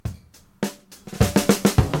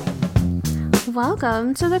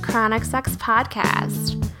Welcome to the Chronic Sex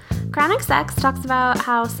Podcast. Chronic Sex talks about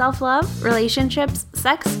how self-love, relationships,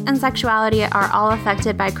 sex, and sexuality are all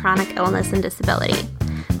affected by chronic illness and disability.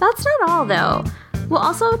 That's not all, though. We'll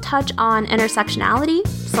also touch on intersectionality,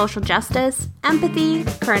 social justice, empathy,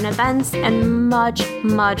 current events, and much,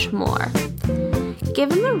 much more.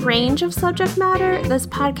 Given the range of subject matter, this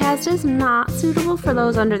podcast is not suitable for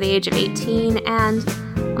those under the age of 18, and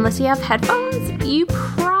unless you have headphones, you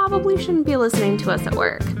probably shouldn't be listening to us at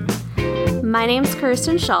work. My name's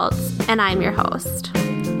Kirsten Schultz, and I'm your host.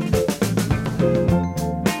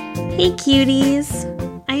 Hey cuties!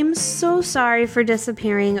 I am so sorry for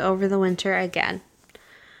disappearing over the winter again.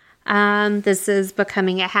 This is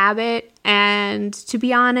becoming a habit, and to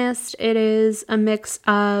be honest, it is a mix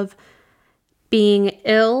of being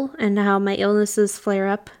ill and how my illnesses flare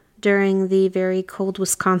up during the very cold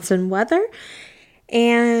Wisconsin weather,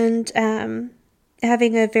 and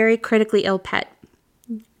having a very critically ill pet.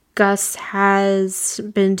 Gus has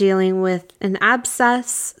been dealing with an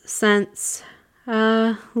abscess since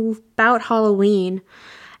about Halloween,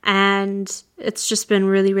 and it's just been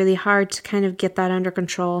really, really hard to kind of get that under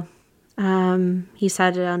control. He's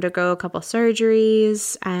had to undergo a couple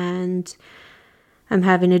surgeries, and I'm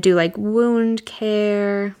having to do like wound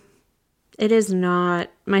care. It is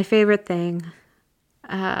not my favorite thing.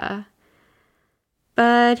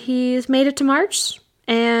 But he's made it to March,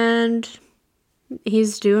 and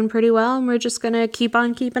he's doing pretty well, and we're just going to keep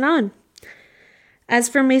on keeping on. As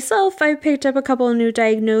for myself, I picked up a couple of new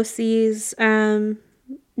diagnoses.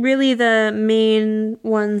 Really the main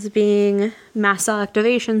ones being mast cell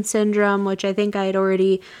activation syndrome, which I think I had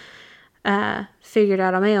already figured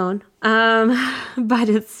out on my own. But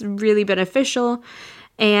it's really beneficial.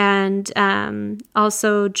 And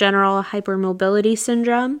also general hypermobility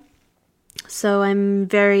syndrome. So I'm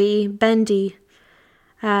very bendy.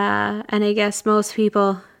 And I guess most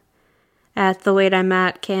people at the weight I'm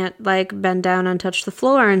at can't like bend down and touch the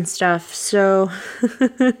floor and stuff. So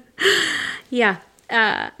yeah,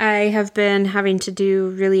 I have been having to do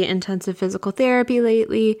really intensive physical therapy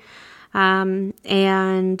lately,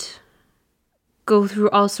 and go through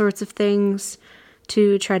all sorts of things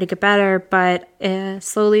to try to get better, but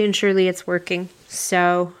slowly and surely it's working.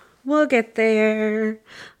 So we'll get there.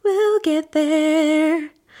 We'll get there.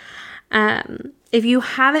 If you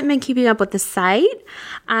haven't been keeping up with the site,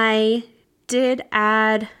 I did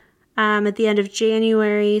add at the end of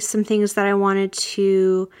January some things that I wanted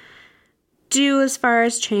to do as far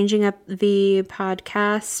as changing up the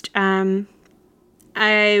podcast.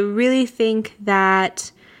 I really think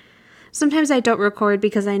that sometimes I don't record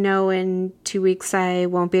because I know in 2 weeks I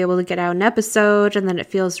won't be able to get out an episode, and then it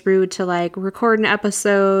feels rude to like record an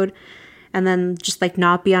episode and then just like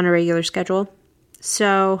not be on a regular schedule.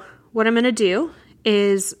 So what I'm going to do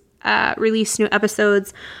is release new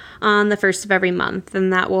episodes on the first of every month,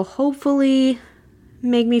 and that will hopefully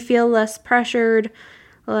make me feel less pressured,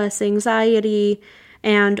 less anxiety,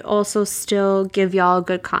 and also still give y'all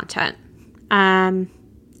good content.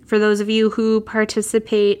 For those of you who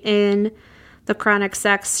participate in the Chronic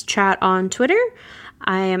Sex chat on Twitter,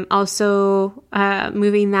 I am also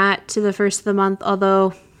moving that to the first of the month,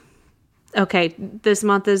 although, okay, this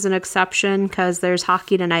month is an exception because there's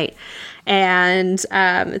hockey tonight, and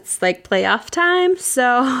it's like playoff time,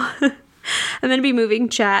 so I'm going to be moving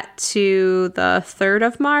chat to the 3rd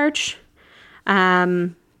of March,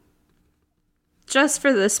 just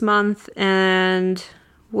for this month, and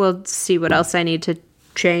we'll see what else I need to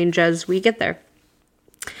change as we get there.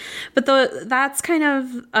 But that's kind of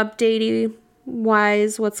updating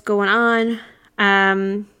wise what's going on.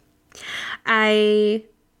 I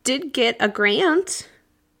did get a grant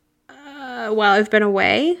while I've been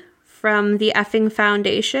away from the Effing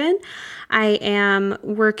Foundation. I am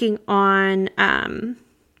working on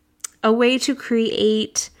a way to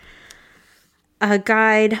create a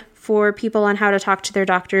guide for people on how to talk to their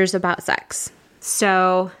doctors about sex.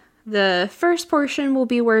 So the first portion will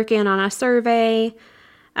be working on a survey,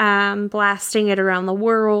 blasting it around the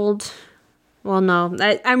world. Well, no,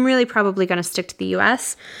 I'm really probably going to stick to the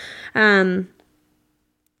US,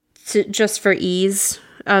 just for ease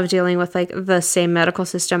of dealing with like the same medical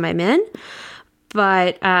system I'm in.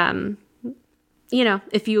 But,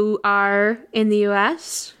 if you are in the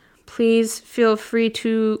US, please feel free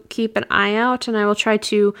to keep an eye out, and I will try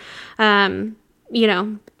to,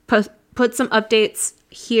 put some updates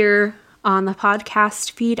here on the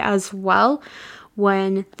podcast feed as well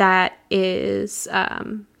when that is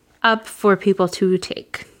up for people to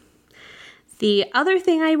take. The other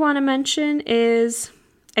thing I want to mention is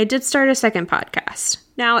I did start a second podcast.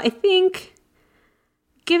 Now, I think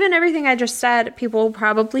given everything I just said, people will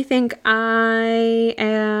probably think I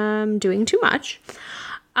am doing too much,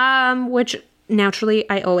 which naturally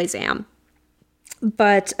I always am.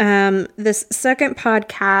 But this second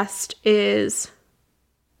podcast is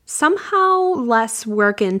somehow less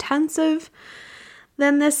work intensive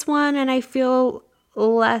than this one, and I feel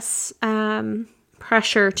less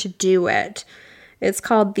pressure to do it. It's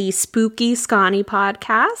called the Spooky Scony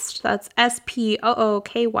Podcast. That's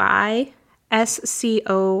SPOOKYSCONNIE.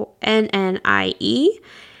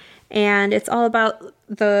 And it's all about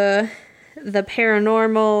the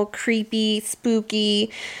paranormal, creepy,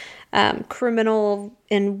 spooky, criminal,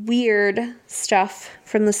 and weird stuff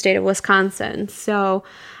from the state of Wisconsin. So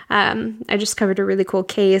I just covered a really cool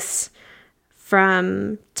case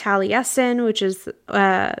from Taliesin, which is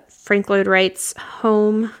Frank Lloyd Wright's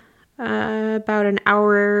home, about an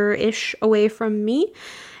hour-ish away from me,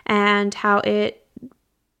 and how it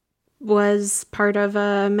was part of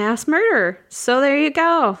a mass murder. So there you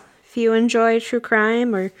go. If you enjoy true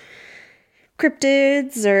crime or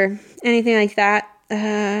cryptids or anything like that,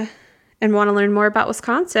 and want to learn more about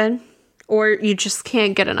Wisconsin, or you just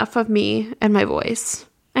can't get enough of me and my voice.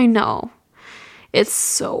 I know. It's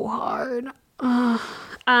so hard.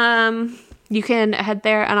 You can head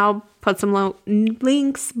there and I'll put some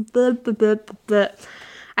links. Blah, blah, blah, blah, blah.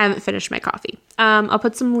 I haven't finished my coffee. I'll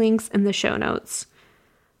put some links in the show notes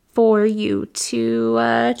for you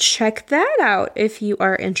to check that out if you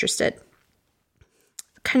are interested.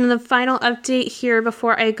 Kind of the final update here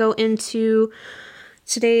before I go into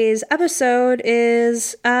today's episode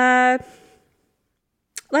is last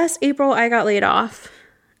April I got laid off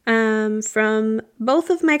from both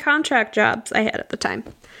of my contract jobs I had at the time.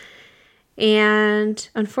 And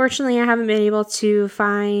unfortunately, I haven't been able to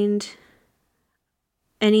find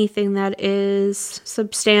anything that is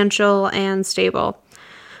substantial and stable.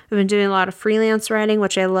 I've been doing a lot of freelance writing,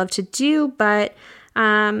 which I love to do, but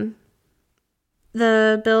the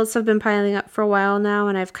bills have been piling up for a while now,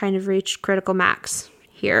 and I've kind of reached critical max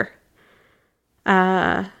here.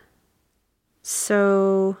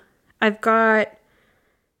 So I've got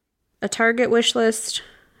a Target wish list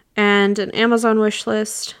and an Amazon wish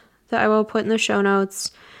list that I will put in the show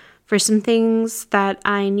notes for some things that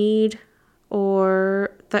I need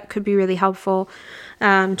or that could be really helpful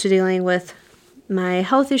to dealing with my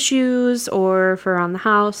health issues or for around the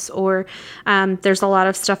house, or there's a lot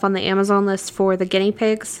of stuff on the Amazon list for the guinea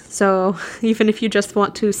pigs. So even if you just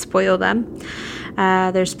want to spoil them,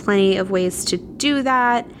 there's plenty of ways to do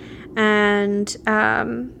that. And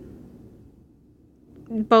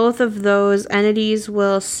both of those entities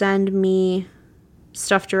will send me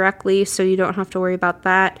stuff directly, so you don't have to worry about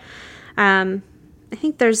that. I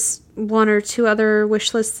think there's one or two other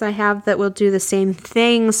wish lists I have that will do the same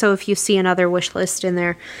thing. So if you see another wish list in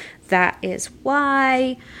there, that is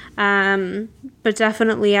why. But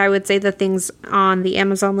definitely I would say the things on the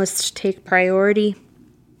Amazon list take priority,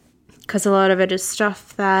 because a lot of it is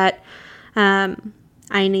stuff that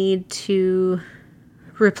I need to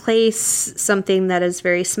replace something that is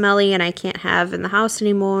very smelly and I can't have in the house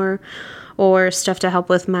anymore, or stuff to help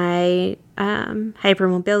with my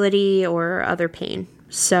hypermobility or other pain.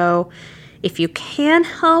 So if you can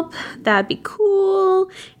help, that'd be cool.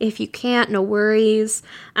 If you can't, no worries.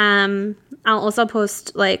 I'll also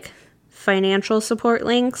post like financial support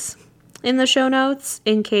links in the show notes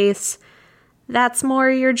in case that's more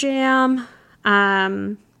your jam.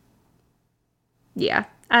 Yeah,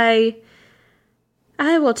 I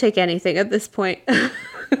will take anything at this point.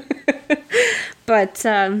 But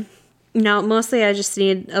no, mostly I just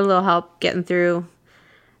need a little help getting through,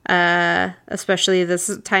 especially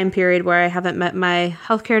this time period where I haven't met my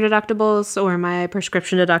healthcare deductibles or my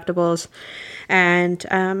prescription deductibles, and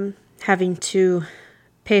having to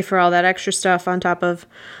pay for all that extra stuff on top of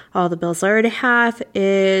all the bills I already have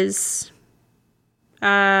is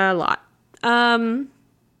a lot. Now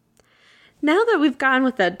that we've gone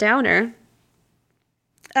with that downer,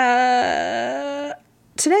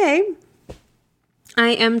 today I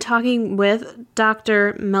am talking with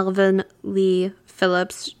Dr. Melvin Lee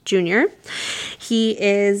Phillips Jr. He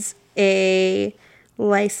is a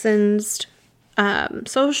licensed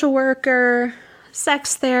social worker,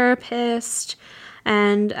 sex therapist,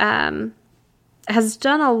 and has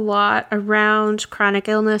done a lot around chronic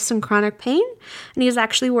illness and chronic pain. And he's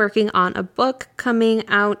actually working on a book coming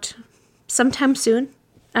out sometime soon,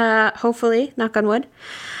 hopefully, knock on wood,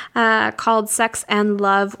 called Sex and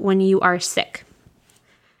Love When You Are Sick.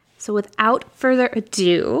 So without further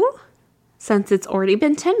ado, since it's already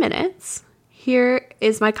been 10 minutes, here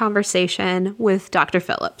is my conversation with Dr.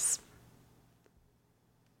 Phillips.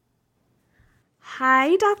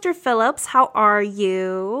 Hi, Dr. Phillips. How are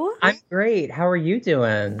you? I'm great. How are you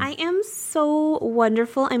doing? I am so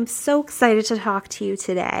wonderful. I'm so excited to talk to you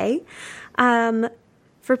today. Um,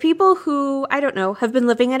 for people who, I don't know, have been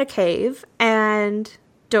living in a cave and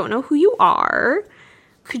don't know who you are,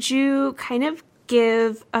 could you kind of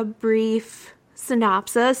give a brief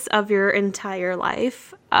synopsis of your entire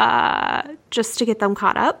life just to get them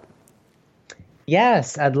caught up?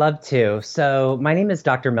 Yes, I'd love to. So, my name is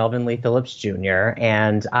Dr. Melvin Lee Phillips Jr.,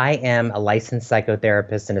 and I am a licensed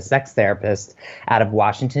psychotherapist and a sex therapist out of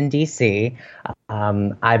Washington, D.C.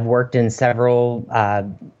 I've worked in several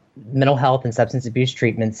mental health and substance abuse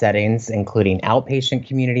treatment settings, including outpatient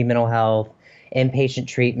community mental health, inpatient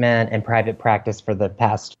treatment, and private practice for the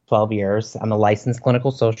past 12 years. I'm a licensed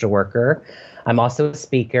clinical social worker. I'm also a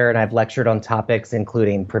speaker, and I've lectured on topics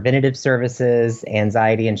including preventative services,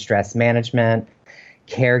 anxiety and stress management,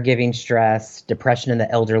 caregiving stress, depression in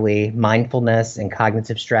the elderly, mindfulness and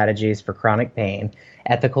cognitive strategies for chronic pain,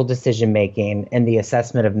 ethical decision making, and the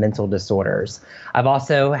assessment of mental disorders. I've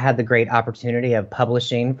also had the great opportunity of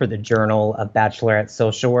publishing for the Journal of Bachelorette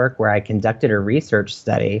Social Work, where I conducted a research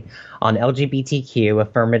study on LGBTQ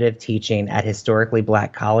affirmative teaching at historically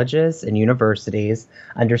Black colleges and universities,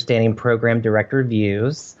 understanding program direct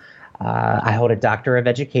reviews. I hold a Doctor of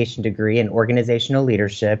Education degree in organizational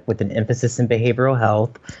leadership with an emphasis in behavioral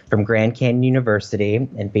health from Grand Canyon University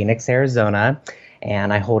in Phoenix, Arizona.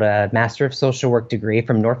 And I hold a Master of Social Work degree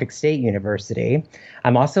from Norfolk State University.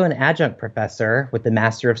 I'm also an adjunct professor with the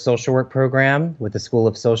Master of Social Work program with the School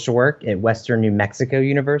of Social Work at Western New Mexico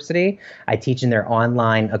University. I teach in their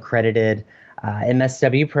online accredited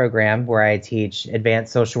MSW program where I teach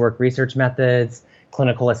advanced social work research methods,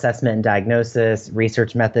 clinical assessment and diagnosis,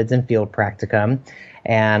 research methods, and field practicum.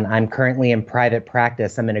 And I'm currently in private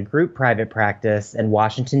practice. I'm in a group private practice in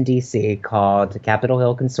Washington, D.C. called Capitol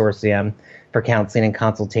Hill Consortium for Counseling and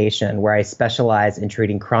Consultation, where I specialize in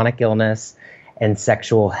treating chronic illness and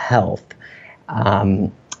sexual health.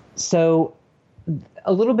 So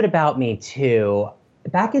a little bit about me, too.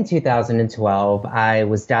 Back in 2012, I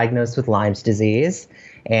was diagnosed with Lyme's disease,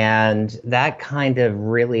 and that kind of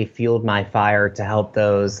really fueled my fire to help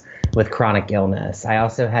those with chronic illness. I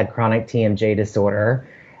also had chronic TMJ disorder,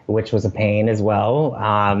 which was a pain as well.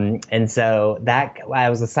 And so that I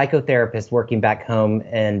was a psychotherapist working back home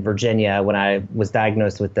in Virginia when I was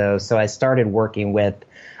diagnosed with those. So I started working with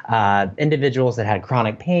individuals that had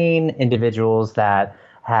chronic pain, individuals that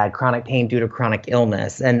had chronic pain due to chronic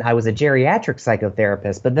illness. And I was a geriatric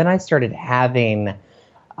psychotherapist, but then I started having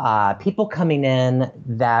people coming in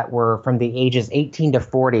that were from the ages 18 to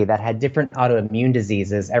 40 that had different autoimmune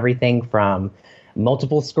diseases, everything from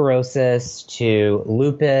multiple sclerosis to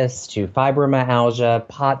lupus to fibromyalgia,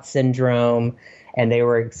 POTS syndrome. And they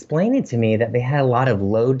were explaining to me that they had a lot of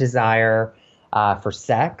low desire for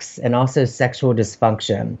sex and also sexual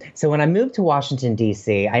dysfunction. So when I moved to Washington,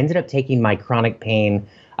 D.C., I ended up taking my chronic pain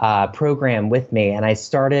program with me, and I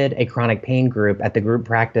started a chronic pain group at the group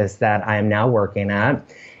practice that I am now working at.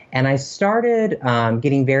 And I started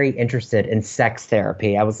getting very interested in sex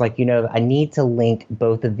therapy. I was like, I need to link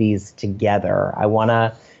both of these together. I want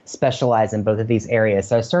to specialize in both of these areas.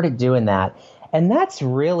 So I started doing that. And that's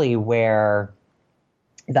really where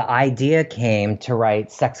the idea came to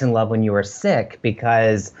write Sex and Love When You Were Sick,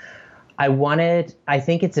 because I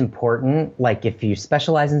think it's important, like if you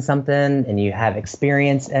specialize in something and you have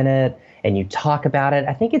experience in it and you talk about it,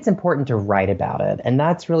 I think it's important to write about it. And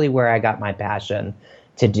that's really where I got my passion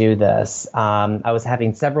to do this. I was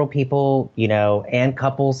having several people, and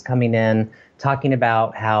couples coming in talking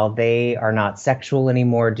about how they are not sexual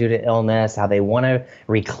anymore due to illness, how they want to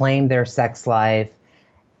reclaim their sex life.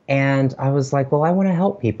 And I was like, well, I want to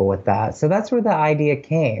help people with that. So that's where the idea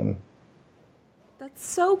came. That's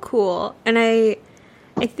so cool. And I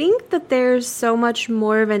think that there's so much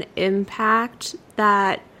more of an impact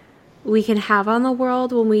that we can have on the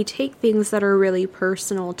world when we take things that are really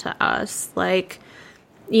personal to us, like,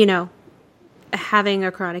 having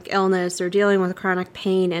a chronic illness or dealing with chronic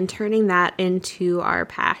pain and turning that into our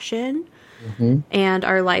passion and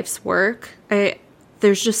our life's work.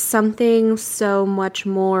 There's just something so much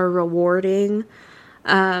more rewarding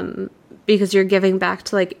because you're giving back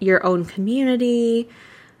to like your own community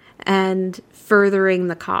and furthering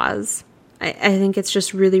the cause. I think it's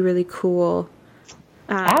just really, really cool.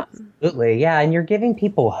 Absolutely. Yeah. And you're giving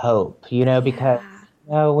people hope, because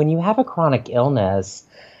when you have a chronic illness,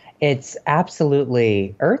 it's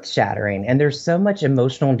absolutely earth-shattering, and there's so much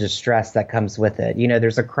emotional distress that comes with it.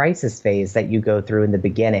 There's a crisis phase that you go through in the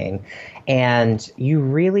beginning, and you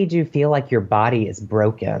really do feel like your body is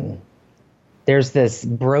broken. there's this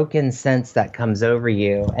broken sense that comes over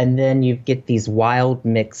you, and then you get these wild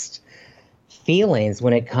mixed feelings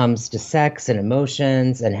when it comes to sex and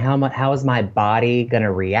emotions, and how is my body going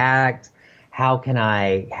to react? How can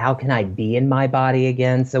I be in my body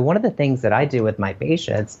again? So one of the things that I do with my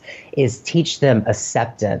patients is teach them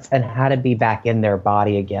acceptance and how to be back in their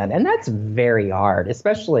body again. And that's very hard,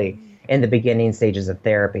 especially in the beginning stages of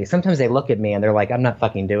therapy. Sometimes they look at me and they're like, I'm not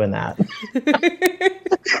fucking doing that.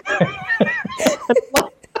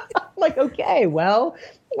 Like, okay, well,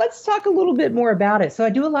 let's talk a little bit more about it. So I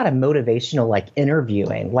do a lot of motivational, like,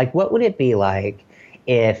 interviewing. Like, what would it be like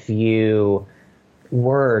if you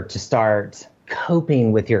were to start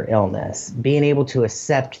coping with your illness, being able to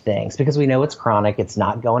accept things, because we know it's chronic, it's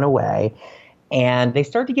not going away. And they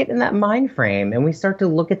start to get in that mind frame, and we start to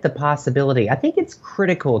look at the possibility. I think it's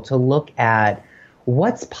critical to look at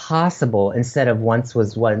what's possible instead of once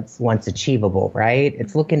achievable, right?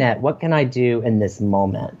 It's looking at what can I do in this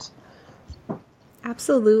moment.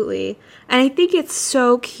 Absolutely. And I think it's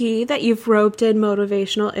so key that you've roped in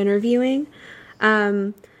motivational interviewing.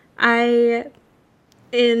 In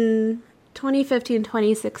 2015,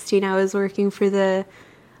 2016, I was working for the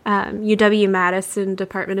UW-Madison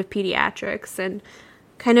Department of Pediatrics and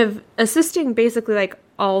kind of assisting basically like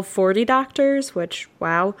all 40 doctors, which,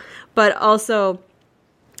 wow, but also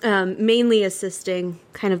mainly assisting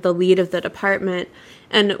kind of the lead of the department.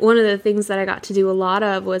 And one of the things that I got to do a lot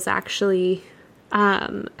of was actually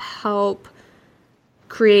help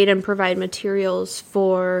create and provide materials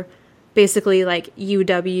for basically like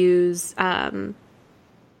UW's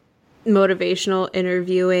motivational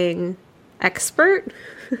interviewing expert.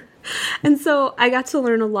 And so I got to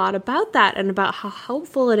learn a lot about that and about how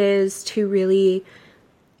helpful it is to really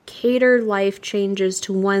cater life changes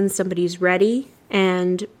to when somebody's ready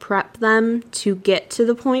and prep them to get to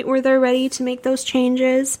the point where they're ready to make those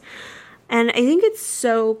changes. And I think it's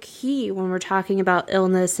so key when we're talking about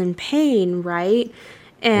illness and pain, right?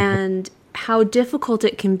 And how difficult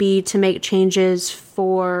it can be to make changes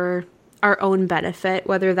for our own benefit,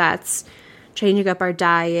 whether that's changing up our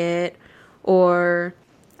diet or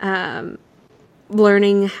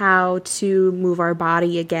learning how to move our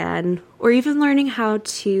body again, or even learning how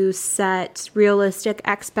to set realistic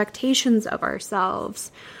expectations of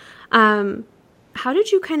ourselves. How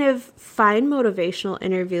did you kind of find motivational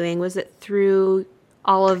interviewing? Was it through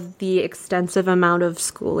all of the extensive amount of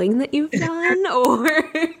schooling that you've done, or?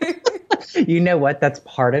 You know what? That's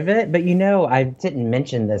part of it. But I didn't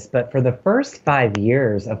mention this, but for the first 5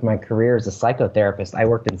 years of my career as a psychotherapist, I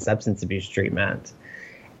worked in substance abuse treatment.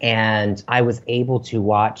 And I was able to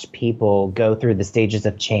watch people go through the stages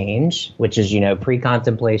of change, which is,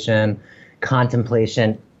 pre-contemplation,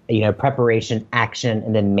 contemplation, preparation, action,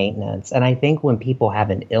 and then maintenance. And I think when people have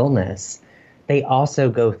an illness, they also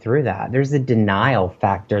go through that. There's a denial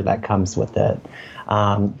factor that comes with it,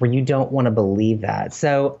 where you don't want to believe that.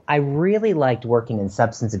 So I really liked working in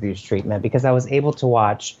substance abuse treatment because I was able to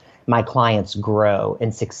watch my clients grow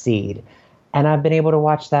and succeed. And I've been able to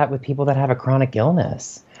watch that with people that have a chronic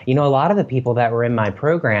illness. A lot of the people that were in my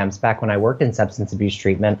programs back when I worked in substance abuse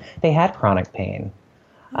treatment, they had chronic pain.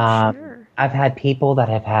 Sure. I've had people that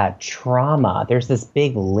have had trauma. There's this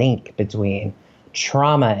big link between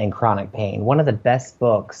trauma and chronic pain. One of the best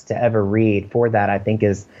books to ever read for that, I think,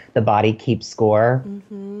 is The Body Keeps Score.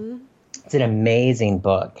 Mm-hmm. It's an amazing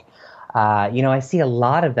book. I see a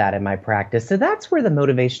lot of that in my practice. So that's where the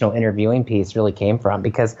motivational interviewing piece really came from,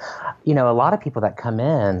 because, a lot of people that come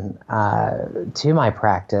in to my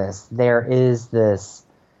practice, there is this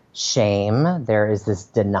shame, there is this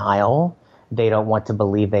denial. They don't want to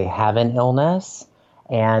believe they have an illness.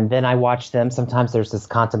 And then I watch them. Sometimes there's this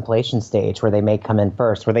contemplation stage where they may come in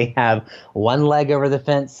first, where they have one leg over the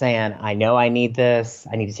fence saying, I know I need this.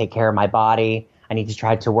 I need to take care of my body. I need to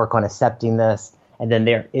try to work on accepting this. And then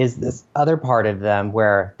there is this other part of them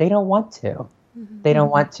where they don't want to. Mm-hmm. They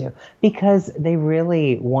don't want to because they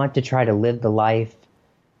really want to try to live the life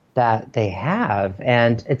that they have.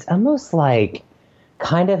 And it's almost like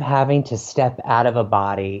kind of having to step out of a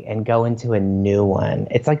body and go into a new one.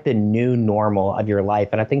 It's like the new normal of your life.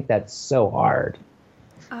 And I think that's so hard.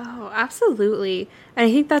 Oh, absolutely. And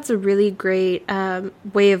I think that's a really great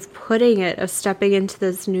way of putting it, of stepping into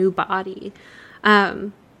this new body.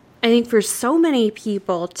 I think for so many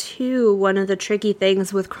people, too, one of the tricky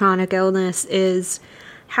things with chronic illness is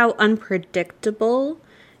how unpredictable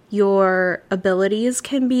your abilities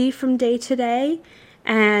can be from day to day.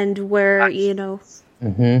 And where,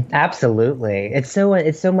 Mm-hmm. Absolutely. It's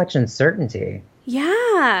so much uncertainty.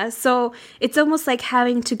 Yeah. So it's almost like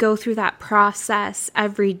having to go through that process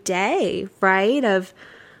every day, right? Of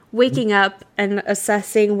waking up and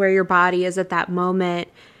assessing where your body is at that moment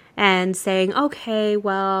and saying, okay,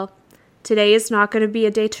 well, today is not going to be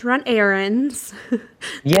a day to run errands.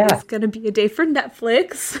 Yeah. It's going to be a day for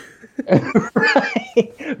Netflix.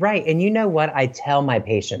 Right. Right. And you know what? I tell my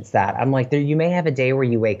patients that I'm like, you may have a day where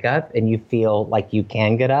you wake up and you feel like you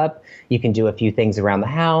can get up. You can do a few things around the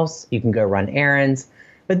house. You can go run errands.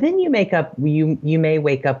 But then you may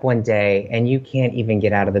wake up one day and you can't even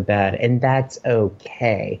get out of the bed. And that's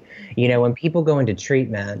okay. You know, when people go into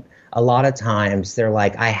treatment, a lot of times they're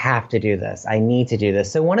like, I have to do this. I need to do this.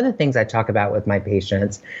 So one of the things I talk about with my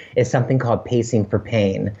patients is something called pacing for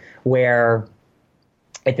pain, where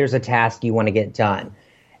if there's a task you want to get done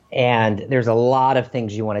and there's a lot of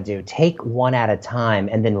things you want to do, take one at a time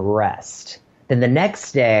and then rest. Then the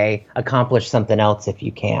next day, accomplish something else if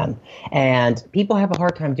you can. And people have a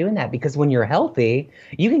hard time doing that because when you're healthy,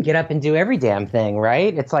 you can get up and do every damn thing,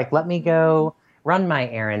 right? It's like, let me go run my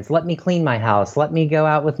errands, let me clean my house, let me go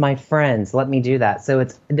out with my friends, let me do that. So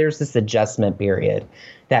there's this adjustment period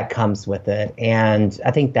that comes with it. And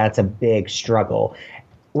I think that's a big struggle.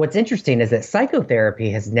 What's interesting is that psychotherapy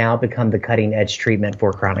has now become the cutting edge treatment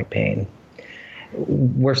for chronic pain.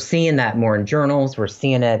 We're seeing that more in journals. We're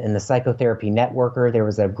seeing it in the Psychotherapy Networker. There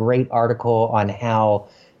was a great article on how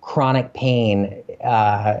chronic pain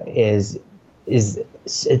is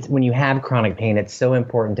when you have chronic pain, it's so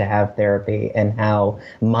important to have therapy, and how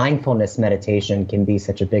mindfulness meditation can be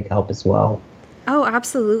such a big help as well. Oh,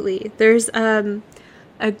 absolutely. There's a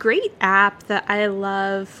great app that I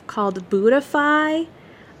love called Buddhify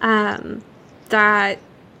that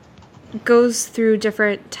goes through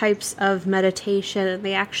different types of meditation, and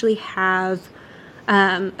they actually have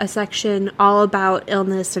a section all about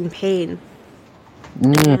illness and pain.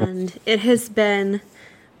 And it has been,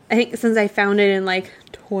 I think, since I found it in like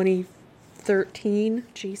 2013,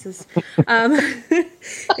 Jesus,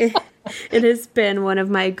 it has been one of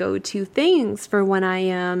my go-to things for when I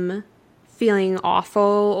am feeling awful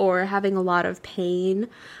or having a lot of pain.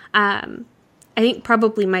 I think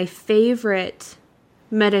probably my favorite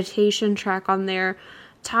meditation track on there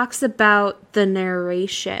talks about the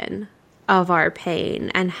narration of our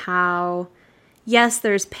pain and how, yes,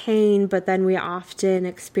 there's pain, but then we often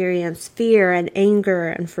experience fear and anger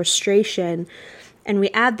and frustration, and we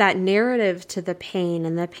add that narrative to the pain,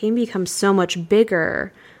 and the pain becomes so much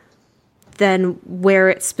bigger than where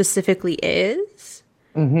it specifically is.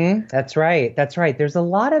 Mm-hmm. That's right. That's right. There's a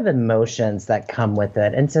lot of emotions that come with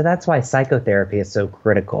it. And so that's why psychotherapy is so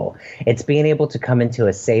critical. It's being able to come into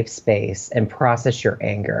a safe space and process your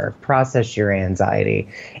anger, process your anxiety.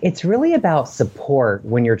 It's really about support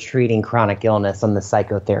when you're treating chronic illness on the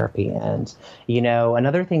psychotherapy end. You know,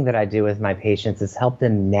 another thing that I do with my patients is help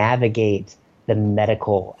them navigate the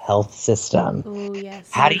medical health system. Oh, yes.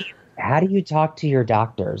 How do you talk to your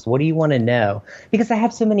doctors? What do you want to know? Because I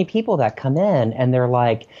have so many people that come in and they're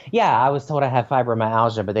like, yeah, I was told I have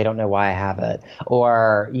fibromyalgia, but they don't know why I have it.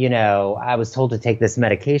 Or, you know, I was told to take this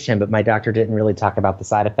medication, but my doctor didn't really talk about the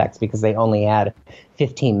side effects because they only had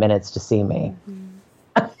 15 minutes to see me.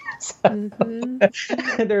 So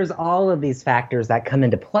there's all of these factors that come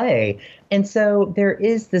into play. And so there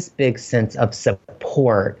is this big sense of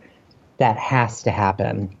support that has to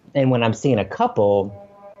happen. And when I'm seeing a couple,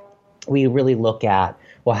 we really look at,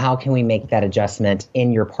 well, how can we make that adjustment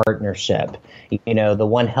in your partnership? You know, the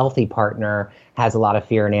one healthy partner has a lot of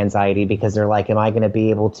fear and anxiety because they're like, am I going to be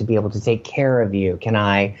able to take care of you? Can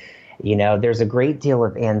I, you know, there's a great deal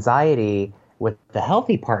of anxiety with the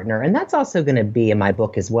healthy partner. And that's also going to be in my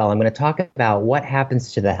book as well. I'm going to talk about what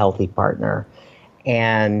happens to the healthy partner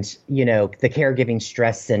and, you know, the caregiving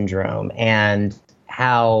stress syndrome and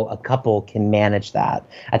how a couple can manage that.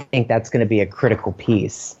 I think that's going to be a critical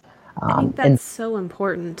piece. I think that's so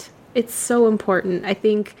important. It's so important. I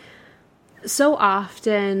think so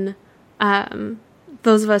often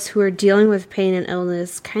those of us who are dealing with pain and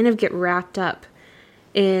illness kind of get wrapped up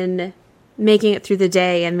in making it through the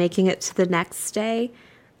day and making it to the next day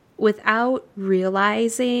without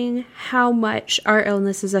realizing how much our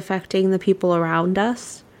illness is affecting the people around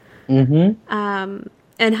us. Mm-hmm.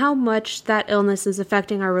 And how much that illness is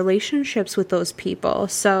affecting our relationships with those people.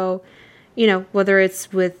 So, you know, whether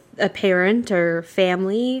it's with a parent or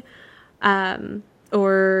family, or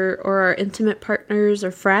our intimate partners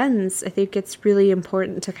or friends, I think it's really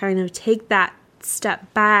important to kind of take that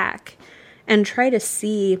step back and try to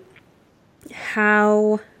see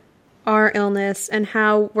how our illness and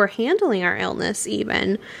how we're handling our illness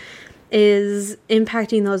even is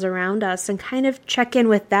impacting those around us, and kind of check in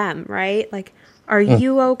with them, right? Like, are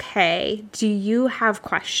you okay? Do you have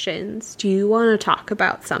questions? Do you want to talk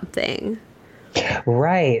about something?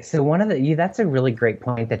 Right. So that's a really great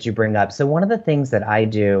point that you bring up. So one of the things that I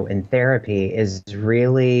do in therapy is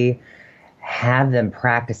really have them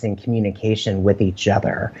practicing communication with each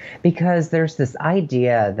other, because there's this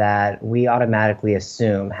idea that we automatically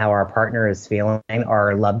assume how our partner is feeling or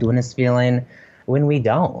our loved one is feeling when we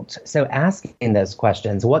don't. So asking those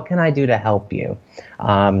questions: what can I do to help you?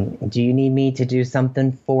 Do you need me to do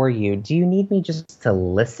something for you? Do you need me just to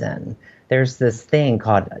listen? There's this thing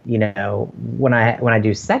called, when I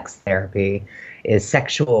do sex therapy, is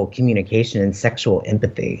sexual communication and sexual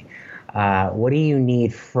empathy. What do you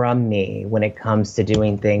need from me when it comes to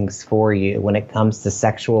doing things for you, when it comes to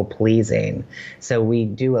sexual pleasing? So we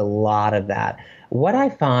do a lot of that. What I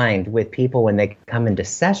find with people when they come into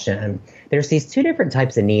session, there's these two different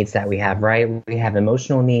types of needs that we have, right? We have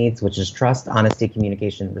emotional needs, which is trust, honesty,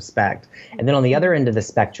 communication, respect. And then on the other end of the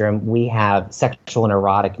spectrum, we have sexual and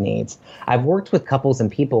erotic needs. I've worked with couples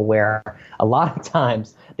and people where a lot of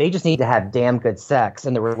times they just need to have damn good sex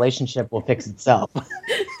and the relationship will fix itself.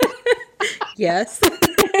 Yes.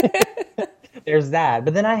 There's that.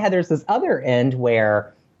 But then there's this other end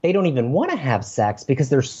where they don't even want to have sex because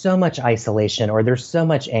there's so much isolation or there's so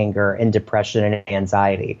much anger and depression and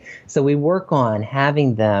anxiety. So we work on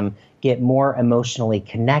having them get more emotionally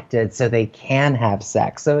connected so they can have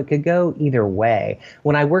sex. So it could go either way.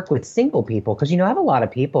 When I work with single people, because, I have a lot of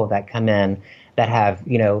people that come in that have,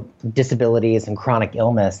 disabilities and chronic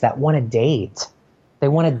illness that want to date. They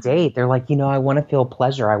want to date. They're like, I want to feel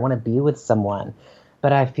pleasure. I want to be with someone,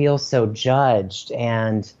 but I feel so judged.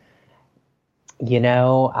 And,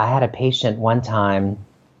 I had a patient one time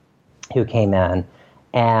who came in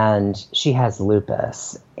and she has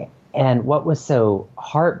lupus. And what was so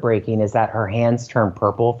heartbreaking is that her hands turn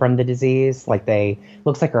purple from the disease.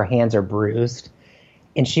 Looks like her hands are bruised.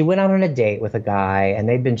 And she went out on a date with a guy and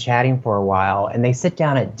they'd been chatting for a while, and they sit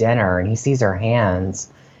down at dinner and he sees her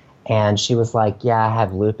hands. And she was like, yeah, I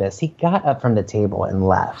have lupus. He got up from the table and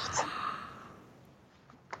left.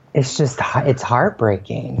 It's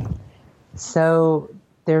heartbreaking. So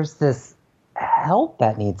there's this help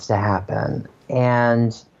that needs to happen.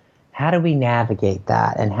 And how do we navigate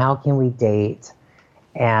that? And how can we date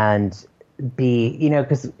and be,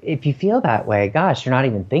 because if you feel that way, gosh, you're not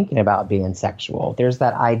even thinking about being sexual. There's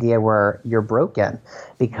that idea where you're broken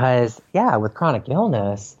because, with chronic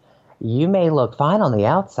illness, you may look fine on the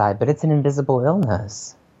outside, but it's an invisible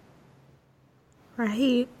illness.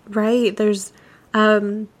 Right. There's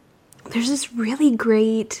this really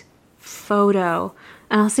great photo,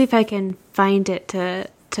 and I'll see if I can find it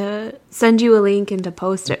to send you a link and to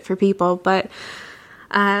post it for people, but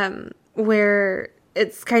where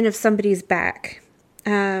it's kind of somebody's back.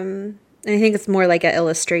 And I think it's more like an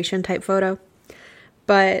illustration type photo.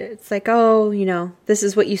 But it's like, this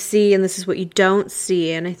is what you see and this is what you don't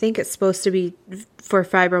see. And I think it's supposed to be for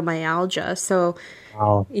fibromyalgia. So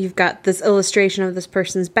You've got this illustration of this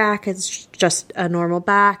person's back. It's just a normal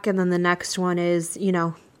back. And then the next one is,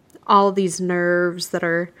 all these nerves that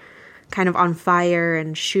are kind of on fire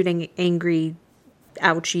and shooting angry,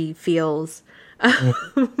 ouchy feels.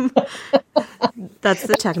 That's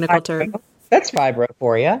the technical term. That's fibro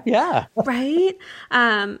for you. Yeah. Right?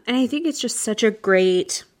 And I think it's just such a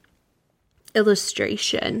great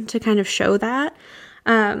illustration to kind of show that.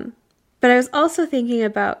 But I was also thinking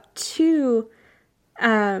about, too,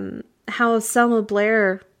 how Selma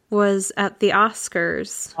Blair was at the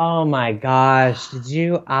Oscars. Oh, my gosh. Did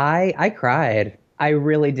you? I cried. I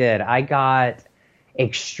really did. I got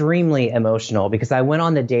extremely emotional because I went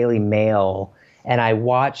on the Daily Mail and I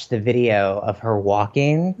watched the video of her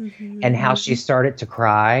walking and how she started to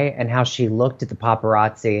cry and how she looked at the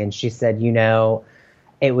paparazzi and she said,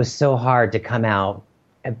 it was so hard to come out,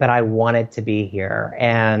 but I wanted to be here.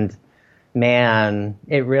 And man,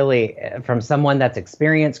 it really, from someone that's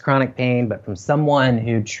experienced chronic pain, but from someone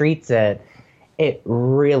who treats it, it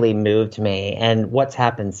really moved me. And what's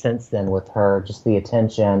happened since then with her, just the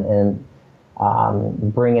attention and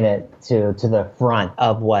bringing it to the front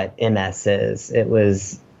of what MS is. It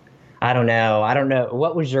was, I don't know.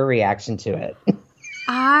 What was your reaction to it?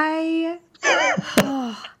 I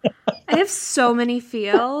have so many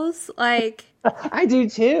feels. I do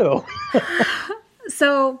too.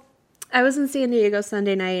 So I was in San Diego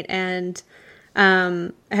Sunday night and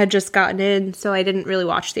I had just gotten in, so I didn't really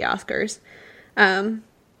watch the Oscars.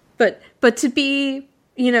 But to be,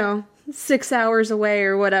 6 hours away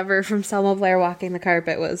or whatever from Selma Blair walking the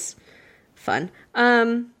carpet was fun.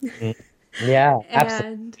 Yeah,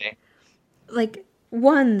 absolutely.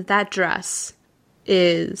 And, that dress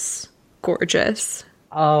is gorgeous.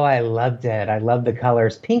 Oh, I loved it. I love the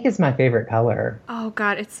colors. Pink is my favorite color. Oh,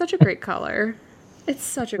 God, it's such a great color. It's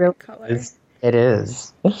such a great color. It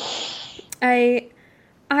is. I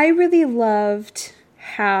I really loved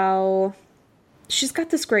how she's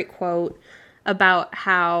got this great quote about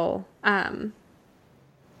how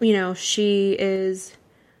she is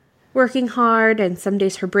working hard and some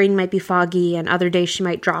days her brain might be foggy and other days she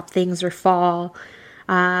might drop things or fall.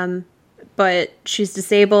 But she's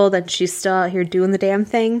disabled and she's still out here doing the damn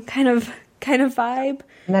thing kind of vibe.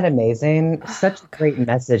 Isn't that amazing? Such a great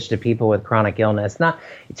message to people with chronic illness, not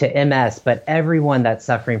to MS, but everyone that's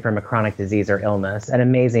suffering from a chronic disease or illness. An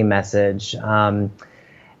amazing message.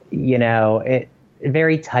 It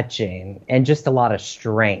very touching and just a lot of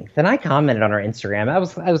strength. And I commented on her Instagram.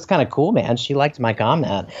 I was kind of cool, man. She liked my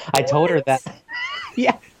comment. I told her that.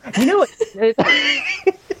 Yeah, you know what?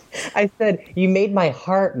 I said, you made my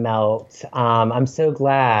heart melt. I'm so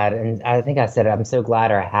glad. And I think I said, I'm so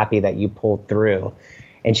glad or happy that you pulled through.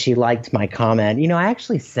 And she liked my comment. I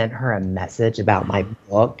actually sent her a message about my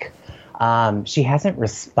book. She hasn't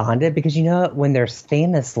responded because, when they're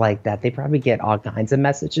famous like that, they probably get all kinds of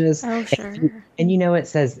messages. Oh, sure. And it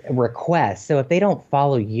says request. So if they don't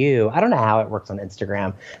follow you, I don't know how it works on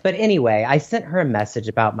Instagram. But anyway, I sent her a message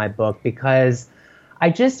about my book because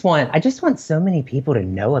I just want so many people to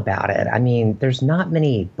know about it. I mean, there's not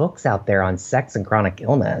many books out there on sex and chronic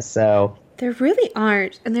illness. So there really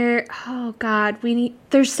aren't. And oh God,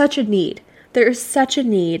 there's such a need. There is such a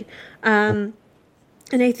need.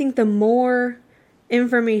 And I think the more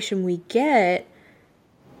information we get,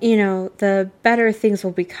 the better things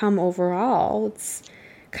will become overall. It's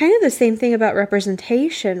kind of the same thing about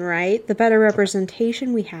representation, right? The better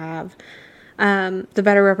representation we have, the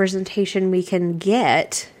better representation we can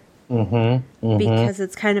get, because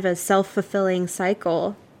it's kind of a self-fulfilling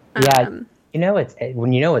cycle. Yeah.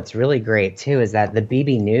 What's really great too is that the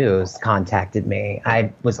BB News contacted me.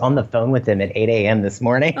 I was on the phone with them at 8 a.m. this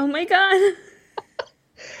morning. Oh my God.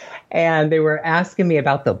 And they were asking me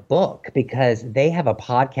about the book because they have a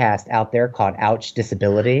podcast out there called Ouch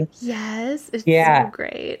Disability. Yes. It's so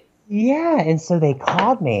great. Yeah. And so they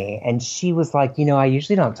called me and she was like, I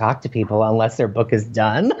usually don't talk to people unless their book is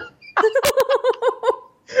done.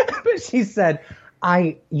 But she said,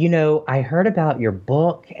 I heard about your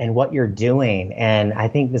book and what you're doing, and I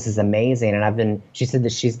think this is amazing. And she said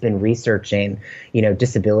that she's been researching,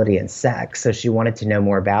 disability and sex. So she wanted to know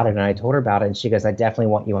more about it. And I told her about it. And she goes, I definitely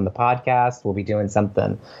want you on the podcast. We'll be doing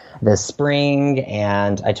something this spring.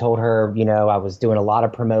 And I told her, I was doing a lot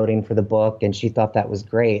of promoting for the book, and she thought that was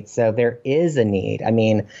great. So there is a need. I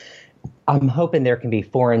mean, I'm hoping there can be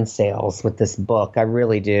foreign sales with this book. I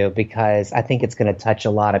really do, because I think it's going to touch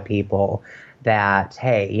a lot of people that,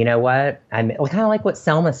 hey, you know what? I'm kind of like what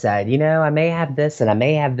Selma said, I may have this and I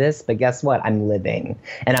may have this, but guess what? I'm living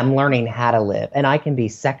and I'm learning how to live, and I can be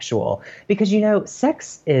sexual because,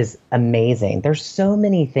 sex is amazing. There's so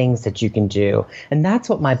many things that you can do. And that's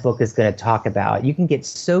what my book is going to talk about. You can get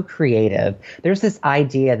so creative. There's this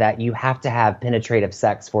idea that you have to have penetrative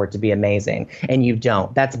sex for it to be amazing, and you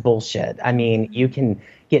don't. That's bullshit. I mean, you can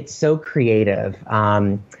get so creative,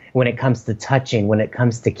 when it comes to touching, when it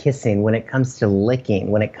comes to kissing, when it comes to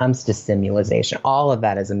licking, when it comes to stimulation. All of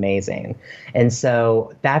that is amazing. And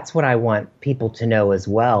so that's what I want people to know as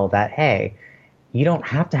well, that, hey, you don't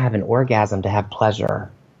have to have an orgasm to have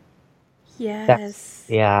pleasure. Yes.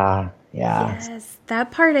 Yeah. Yes.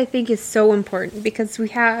 That part I think is so important because we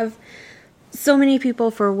have so many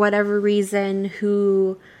people for whatever reason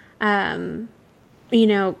who,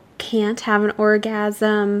 can't have an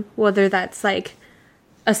orgasm, whether that's like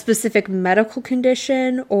a specific medical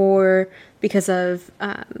condition or because of,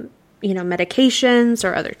 medications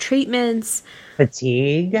or other treatments.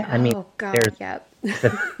 Fatigue. I mean, oh God, yep. This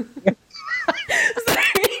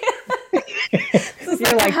is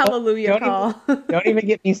like a hallelujah call. Don't even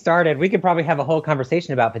get me started. We could probably have a whole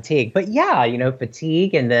conversation about fatigue. But yeah,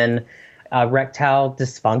 fatigue, and then erectile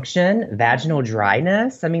dysfunction, vaginal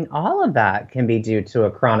dryness. I mean, all of that can be due to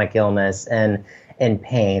a chronic illness and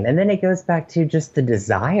pain. And then it goes back to just the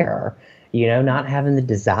desire, not having the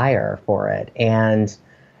desire for it. And,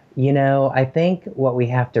 I think what we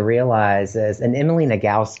have to realize is, and Emily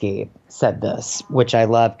Nagoski said this, which I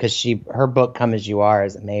love because her book, Come As You Are,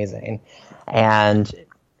 is amazing. And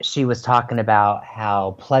she was talking about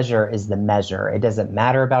how pleasure is the measure. It doesn't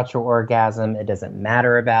matter about your orgasm. It doesn't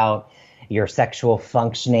matter about your sexual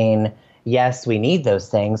functioning. Yes, we need those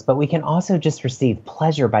things, but we can also just receive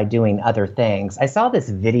pleasure by doing other things. I saw this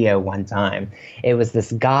video one time. It was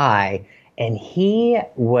this guy, and he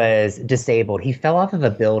was disabled. He fell off of a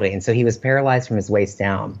building, so he was paralyzed from his waist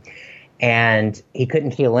down. And he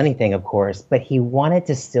couldn't feel anything, of course, but he wanted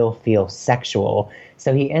to still feel sexual.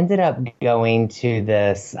 So he ended up going to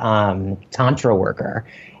this tantra worker.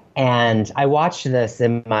 And I watched this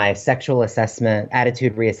in my sexual assessment,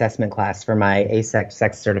 attitude reassessment class for my ASEX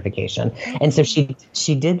sex certification. And so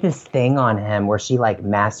she did this thing on him where she like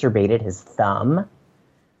masturbated his thumb.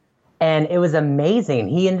 And it was amazing.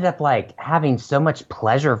 He ended up like having so much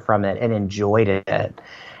pleasure from it and enjoyed it.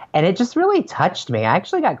 And it just really touched me. I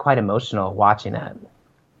actually got quite emotional watching it.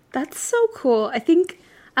 That's so cool. I think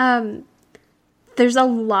there's a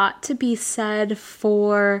lot to be said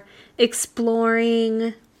for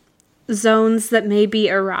exploring zones that may be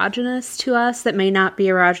erogenous to us, that may not be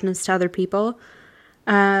erogenous to other people.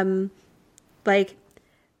 Like,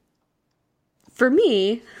 for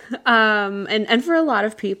me, and for a lot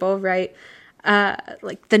of people, right,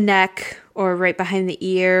 like the neck or right behind the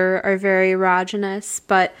ear are very erogenous,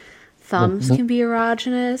 but thumbs can be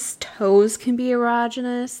erogenous, toes can be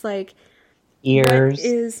erogenous, like,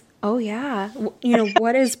 Ears. oh yeah,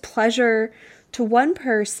 what is pleasure to one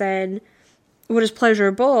person, what is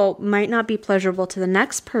pleasurable might not be pleasurable to the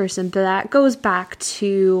next person, but that goes back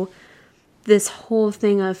to this whole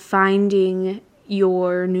thing of finding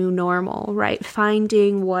your new normal, right?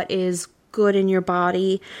 Finding what is good in your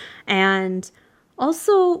body, and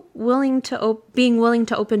also being willing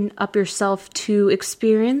to open up yourself to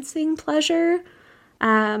experiencing pleasure,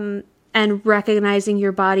 and recognizing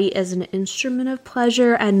your body as an instrument of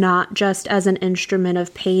pleasure and not just as an instrument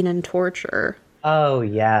of pain and torture. Oh,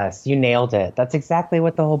 yes, you nailed it. That's exactly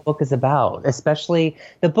what the whole book is about. Especially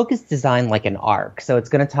the book is designed like an arc. So it's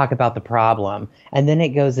going to talk about the problem and then it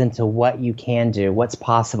goes into what you can do, what's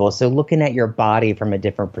possible. So looking at your body from a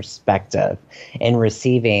different perspective and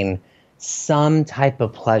receiving some type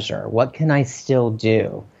of pleasure. What can I still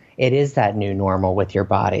do? It is that new normal with your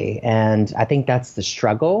body. And I think that's the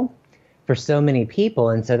struggle for so many people.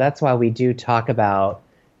 And so that's why we do talk about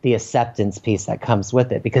the acceptance piece that comes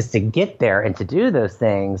with it, because to get there and to do those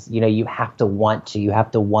things, you have to want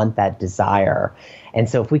that desire. And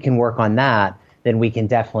so if we can work on that, then we can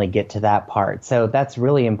definitely get to that part. So that's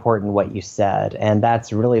really important what you said. And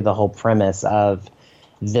that's really the whole premise of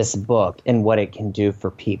this book and what it can do for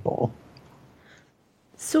people.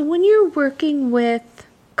 So when you're working with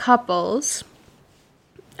couples,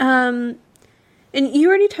 and you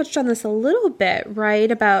already touched on this a little bit,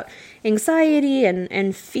 right? About anxiety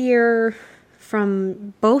and fear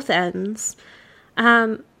from both ends.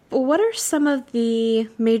 What are some of the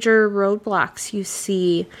major roadblocks you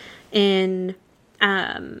see in,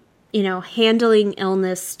 handling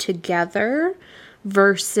illness together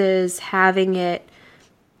versus having it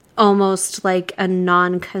almost like a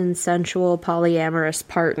non-consensual polyamorous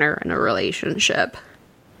partner in a relationship?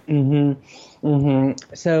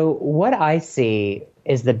 So what I see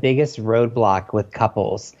is the biggest roadblock with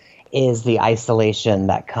couples is the isolation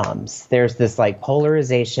that comes. There's this like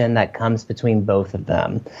polarization that comes between both of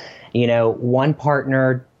them. One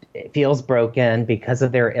partner feels broken because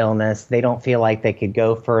of their illness. They don't feel like they could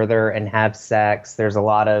go further and have sex. There's a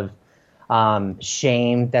lot of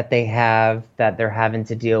shame that they're having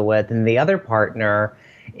to deal with. And the other partner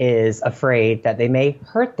is afraid that they may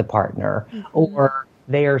hurt the partner, or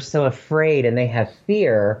they are so afraid and they have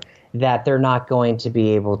fear that they're not going to be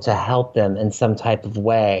able to help them in some type of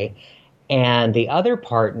way. And the other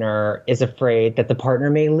partner is afraid that the partner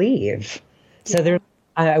may leave. So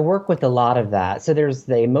I work with a lot of that. So there's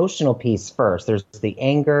the emotional piece first. There's the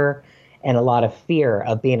anger and a lot of fear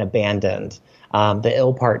of being abandoned. The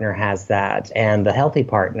ill partner has that. And the healthy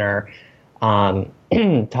partner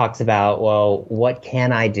talks about, well, what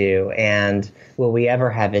can I do? And will we ever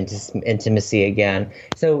have intimacy again?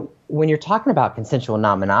 So when you're talking about consensual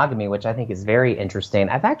non-monogamy, which I think is very interesting,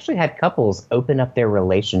 I've actually had couples open up their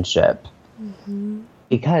relationship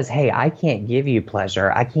because, hey, I can't give you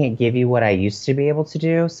pleasure. I can't give you what I used to be able to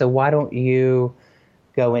do. So why don't you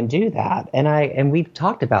go and do that? And we've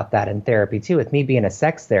talked about that in therapy too. With me being a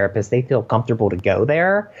sex therapist, they feel comfortable to go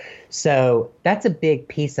there. So that's a big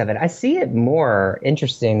piece of it. I see it more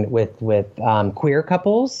interesting with queer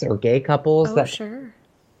couples or gay couples. Oh, sure.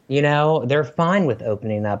 They're fine with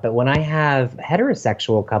opening up. But when I have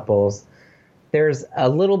heterosexual couples, there's a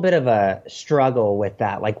little bit of a struggle with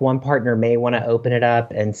that. Like one partner may want to open it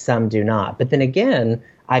up and some do not. But then again,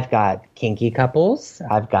 I've got kinky couples.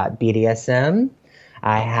 I've got BDSM.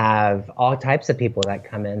 I have all types of people that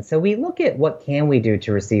come in. So we look at what can we do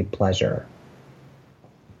to receive pleasure.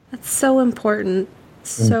 That's so important.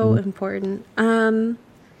 So important.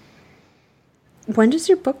 When does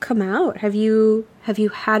your book come out? Have you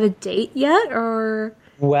had a date yet, or?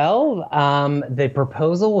 Well, the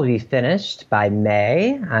proposal will be finished by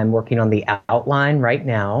May. I'm working on the outline right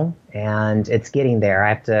now, and it's getting there. I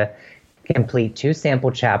have to complete 2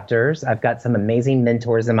 sample chapters. I've got some amazing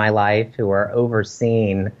mentors in my life who are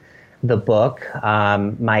overseeing the book.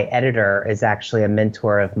 My editor is actually a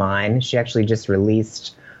mentor of mine. She actually just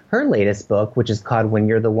released her latest book, which is called When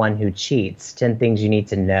You're the One Who Cheats, 10 Things You Need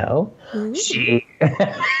to Know. She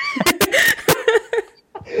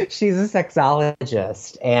She's a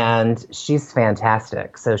sexologist, and she's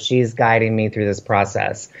fantastic. So she's guiding me through this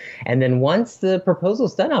process. And then once the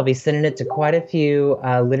proposal's done, I'll be sending it to quite a few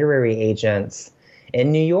literary agents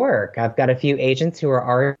in New York. I've got a few agents who are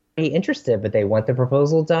already interested, but they want the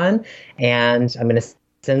proposal done. And I'm going to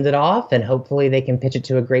send it off, and hopefully they can pitch it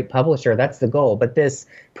to a great publisher. That's the goal. But this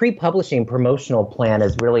pre-publishing promotional plan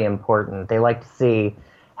is really important. They like to see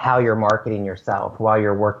how you're marketing yourself while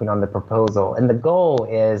you're working on the proposal. And the goal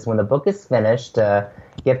is when the book is finished to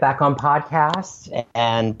get back on podcasts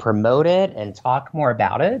and promote it and talk more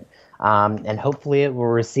about it. And hopefully it will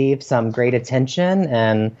receive some great attention.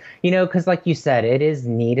 And, because like you said, it is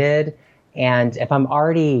needed. And if I'm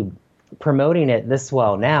already promoting it this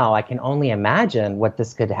well now, I can only imagine what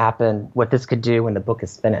this could do when the book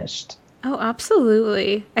is finished. Oh,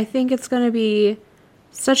 absolutely. I think it's going to be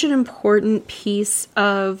such an important piece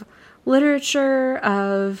of literature,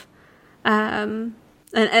 and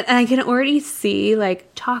I can already see,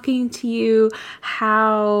 like, talking to you,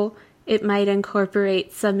 how it might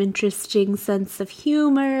incorporate some interesting sense of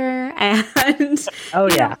humor and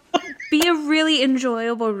be a really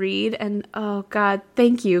enjoyable read. And oh God,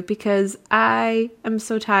 thank you, because I am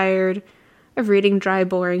so tired of reading dry,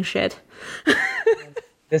 boring shit.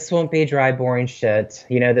 This won't be dry, boring shit.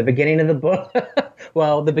 The beginning of the book,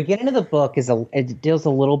 the beginning of the book it deals a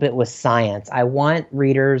little bit with science. I want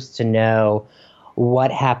readers to know what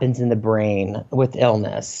happens in the brain with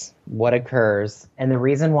illness, what occurs. And the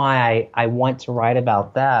reason why I want to write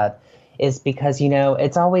about that is because,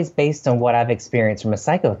 it's always based on what I've experienced from a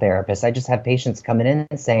psychotherapist. I just have patients coming in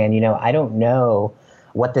and saying, I don't know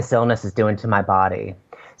what this illness is doing to my body.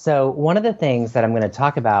 So one of the things that I'm going to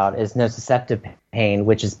talk about is nociceptive pain,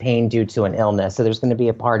 which is pain due to an illness. So there's going to be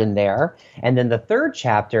a part in there. And then the third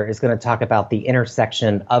chapter is going to talk about the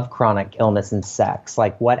intersection of chronic illness and sex,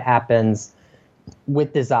 like what happens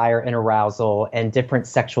with desire and arousal and different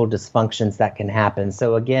sexual dysfunctions that can happen.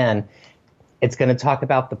 So again, it's going to talk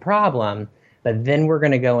about the problem, but then we're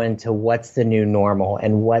going to go into what's the new normal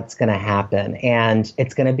and what's going to happen. And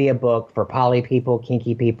it's going to be a book for poly people,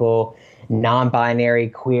 kinky people, non-binary,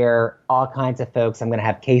 queer, all kinds of folks. I'm going to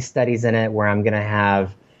have case studies in it where I'm going to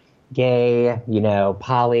have gay,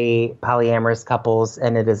 polyamorous couples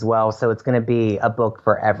in it as well. So it's going to be a book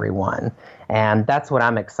for everyone. And that's what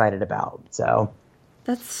I'm excited about. So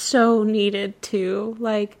that's so needed too.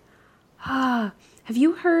 Like, have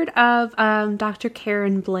you heard of Dr.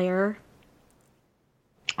 Karen Blair?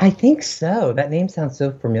 I think so. That name sounds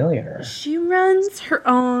so familiar. She runs her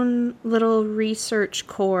own little research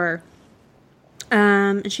core.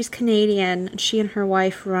 And she's Canadian. She and her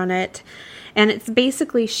wife run it. And it's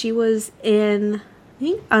basically, she was in, I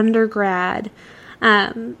think, undergrad,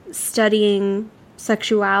 studying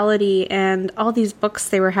sexuality, and all these books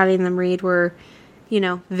they were having them read were,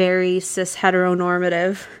 very cis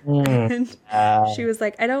heteronormative. And she was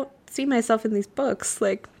like, I don't see myself in these books.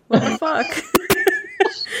 Like, what the fuck?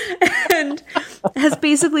 And has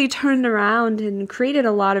basically turned around and created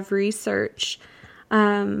a lot of research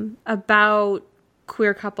about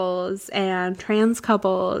queer couples and trans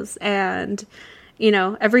couples and,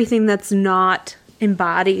 everything that's not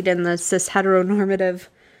embodied in the cis heteronormative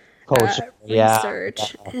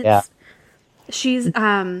research. She's,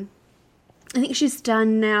 I think she's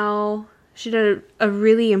done now, she did a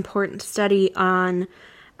really important study on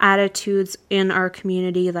attitudes in our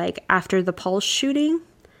community, like after the Pulse shooting,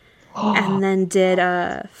 and then did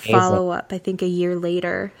a follow-up, I think, a year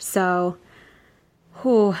later. So,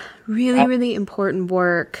 really, really important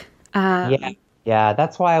work. Yeah,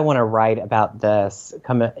 that's why I want to write about this.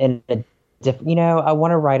 I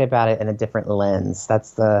want to write about it in a different lens.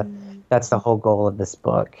 That's the whole goal of this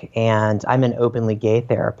book. And I'm an openly gay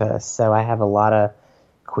therapist, so I have a lot of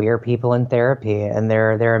queer people in therapy, and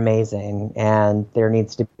they're amazing. And there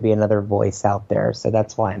needs to be another voice out there. So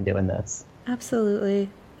that's why I'm doing this. Absolutely,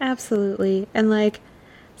 and like,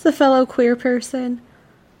 as a fellow queer person.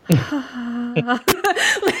 Like,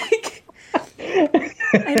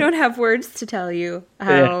 I don't have words to tell you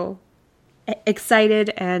how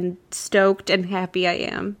excited and stoked and happy I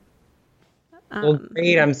am. Well,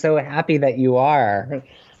 great. I'm so happy that you are.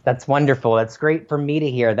 That's wonderful. That's great for me to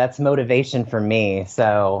hear. That's motivation for me.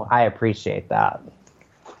 So I appreciate that.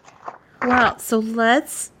 Well, so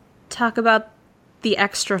let's talk about the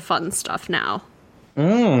extra fun stuff now.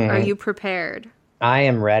 Are you prepared? I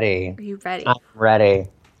am ready. Are you ready? I'm ready.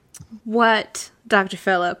 What, Dr.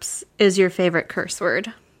 Phillips, is your favorite curse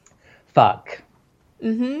word? Fuck.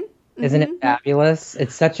 Mm-hmm. Isn't it fabulous?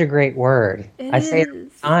 It's such a great word. It I say it all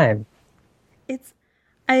is. the time. It's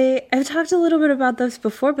I've talked a little bit about this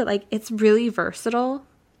before, but like it's really versatile.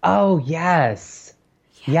 Oh, yes.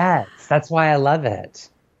 Yes. That's why I love it.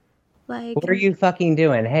 Like What are you fucking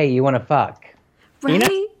doing? Hey, you want to fuck? You know?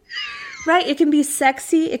 right? Right. It can be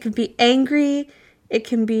sexy, it can be angry, it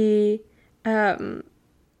can be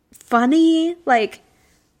funny. Like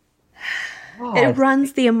it Yes,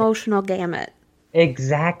 runs the emotional gamut.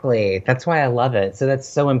 exactly. That's why I love it. So that's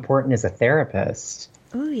so important as a therapist.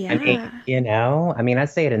 Oh I mean, yeah. I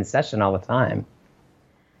say it in session all the time.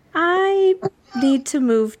 I need to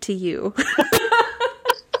move to you.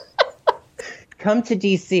 Come to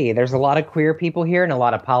DC. There's a lot of queer people here and a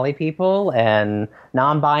lot of poly people and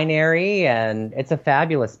non-binary, and it's a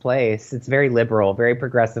fabulous place. It's very liberal, very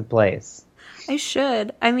progressive place. I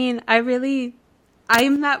should. I mean,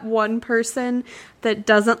 I'm that one person that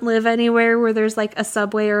doesn't live anywhere where there's like a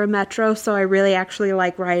subway or a metro, so I really actually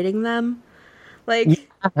like riding them. Like,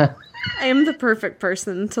 I am the perfect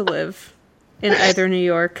person to live in either New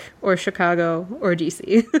York or Chicago or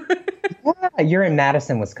DC. Yeah, you're in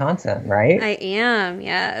Madison, Wisconsin, right? I am,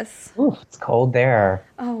 yes. Ooh, it's cold there.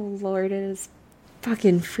 Oh Lord, it is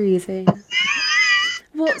fucking freezing.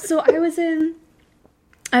 Well, so I was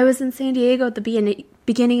in San Diego at the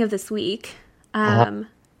beginning of this week,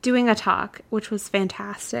 doing a talk, which was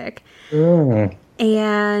fantastic. Mm.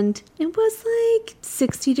 And it was like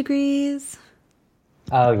 60 degrees.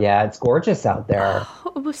 Oh yeah, it's gorgeous out there.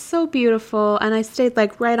 Oh, it was so beautiful. And I stayed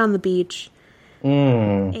like right on the beach.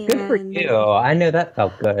 Good for And you. I know that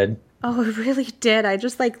felt good. oh, it really did. I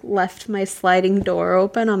just like left my sliding door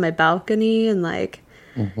open on my balcony and like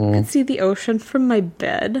could see the ocean from my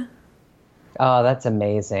bed. Oh, that's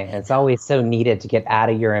amazing. It's always so needed to get out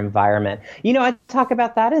of your environment. I talk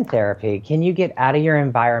about that in therapy. Can you get out of your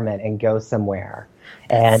environment and go somewhere?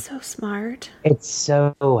 And That's so smart. it's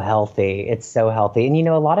so healthy. It's so healthy. And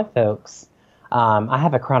a lot of folks, I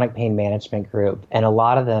have a chronic pain management group, and a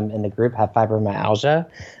lot of them in the group have fibromyalgia.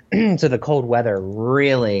 So the cold weather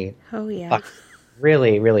really, Oh yeah.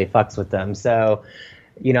 really fucks with them. So,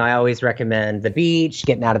 I always recommend the beach,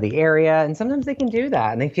 getting out of the area, and sometimes they can do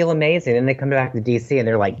that and they feel amazing. And they come back to DC and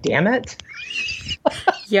they're like, damn it.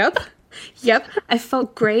 Yep. Yep. I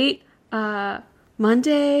felt great.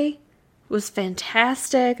 Monday was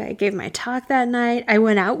fantastic. I gave my talk that night. I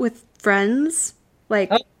went out with friends,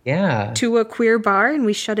 like Yeah. to a queer bar, and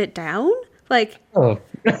we shut it down. Like, Oh,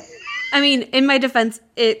 I mean, in my defense,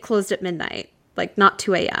 it closed at midnight, like not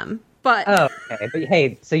 2 a.m. But oh, okay. But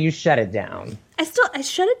hey, so you shut it down. I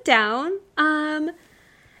shut it down.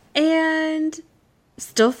 And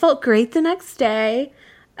still felt great the next day.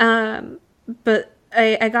 But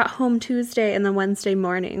I got home Tuesday, and then Wednesday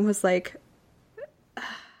morning was like,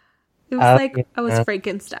 it was like I was yeah.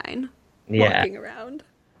 Frankenstein Yeah. walking around.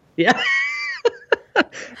 Yeah.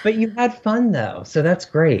 But you had fun though, so that's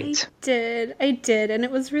great. I did, and it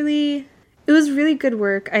was really good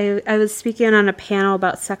work. I was speaking on a panel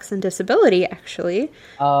about sex and disability, actually,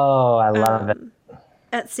 Oh, I love it.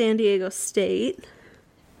 at San Diego State,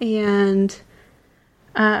 and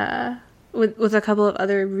with a couple of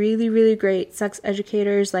other really great sex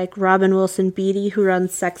educators like Robin Wilson Beatty, who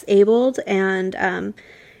runs Sex Abled, and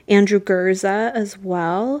Andrew Gurza as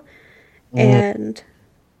well. And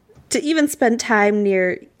to even spend time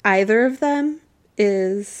near either of them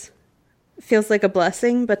feels like a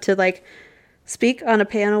blessing, but to like speak on a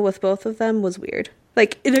panel with both of them was weird.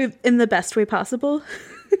 Like in the best way possible.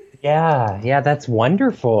 Yeah, that's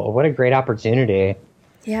wonderful. What a great opportunity.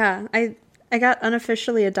 Yeah, I got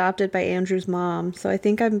unofficially adopted by Andrew's mom, so I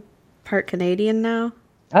think I'm part Canadian now.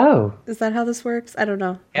 Oh, Is that how this works? I don't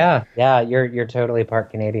know. yeah, you're totally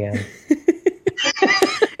part Canadian.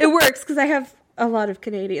 It works because I have a lot of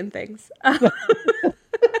Canadian things. I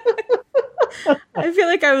feel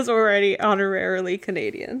like I was already honorarily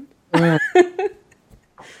Canadian.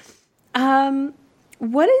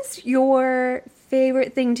 What is your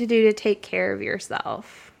favorite thing to do to take care of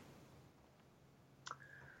yourself?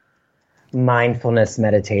 Mindfulness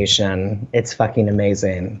meditation. It's fucking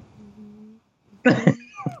amazing.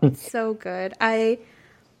 So good. I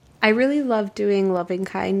really love doing loving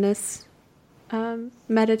kindness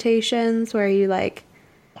meditations where you like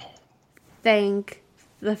thank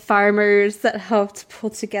the farmers that helped pull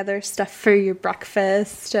together stuff for your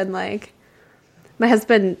breakfast, and like my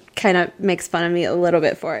husband kind of makes fun of me a little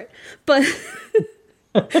bit for it, but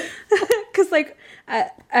because like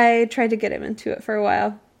I tried to get him into it for a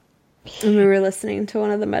while, And we were listening to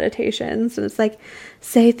one of the meditations, and it's like,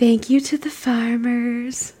 say thank you to the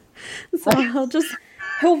farmers. So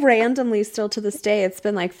he'll randomly, still to this day, it's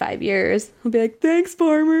been like 5 years, he'll be like, thanks,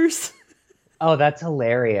 farmers. Oh, that's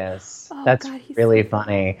hilarious. Oh, That's God, he's really so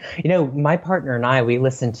funny. You know, my partner and I, we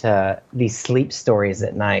listen to these sleep stories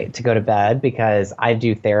at night to go to bed because I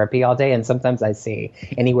do therapy all day and sometimes I see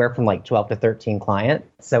anywhere from like 12 to 13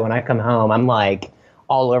 clients. So when I come home, I'm like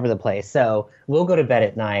all over the place. So we'll go to bed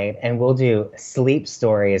at night and we'll do sleep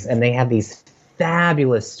stories, and they have these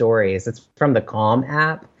fabulous stories. It's from the Calm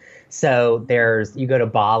app. So you go to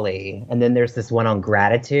Bali, and then there's this one on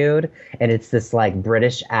gratitude, and it's this like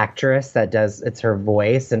British actress it's her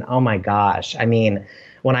voice. And oh my gosh, I mean,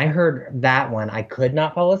 when I heard that one, I could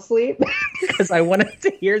not fall asleep because I wanted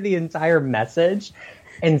to hear the entire message.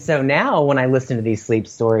 And so now when I listen to these sleep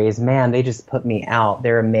stories, man, they just put me out.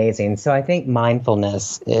 They're amazing. So I think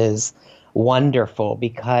mindfulness is wonderful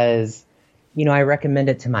because I recommend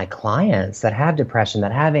it to my clients that have depression,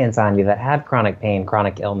 that have anxiety, that have chronic pain,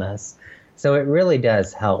 chronic illness. So it really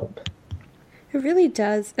does help. It really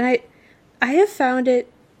does. And I have found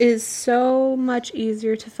it is so much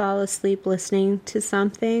easier to fall asleep listening to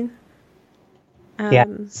something.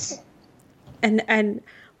 Yes. And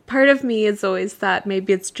part of me is always that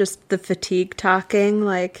maybe it's just the fatigue talking.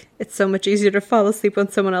 Like, it's so much easier to fall asleep when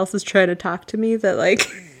someone else is trying to talk to me that, like,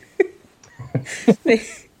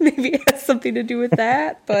 maybe it has something to do with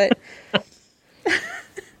that. But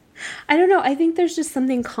I don't know. I think there's just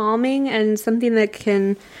something calming and something that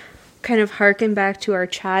can kind of harken back to our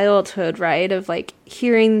childhood, right? Of like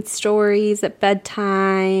hearing stories at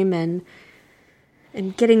bedtime and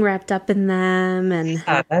getting wrapped up in them. And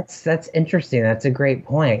that's interesting. That's a great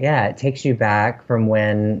point. Yeah, it takes you back from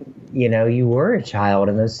when, you were a child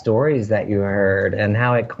and those stories that you heard and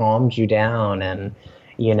how it calmed you down and,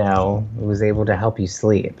 was able to help you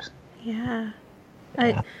sleep. Yeah.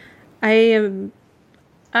 I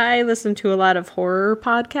listen to a lot of horror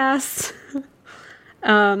podcasts.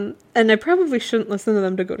 And I probably shouldn't listen to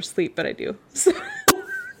them to go to sleep, but I do. So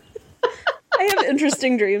I have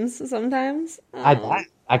interesting dreams sometimes.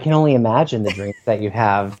 I can only imagine the dreams that you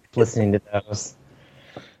have listening to those.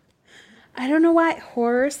 I don't know why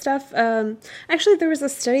horror stuff. Actually, there was a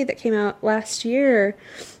study that came out last year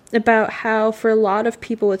about how for a lot of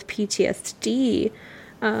people with PTSD,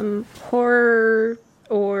 horror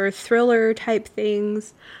or thriller type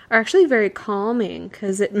things are actually very calming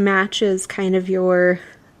because it matches kind of your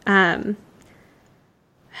kind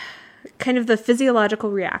of the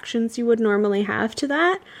physiological reactions you would normally have to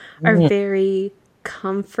that are very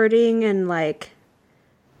comforting and like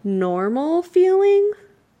normal feeling.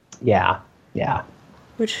 Yeah.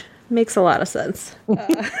 Which makes a lot of sense.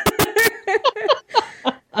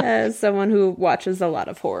 As someone who watches a lot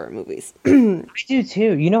of horror movies. I do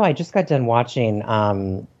too. I just got done watching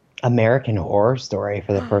American Horror Story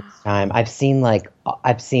for the first time. I've seen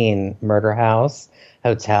Murder House,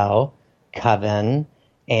 Hotel, Coven,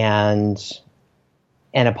 and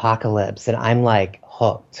Apocalypse, and I'm like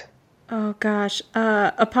hooked. Oh gosh,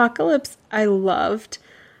 Apocalypse I loved.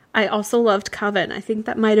 I also loved Coven. I think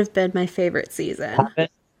that might have been my favorite season.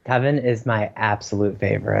 Coven is my absolute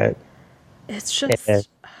favorite. It's just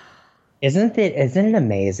Isn't it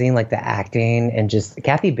amazing? Like the acting and just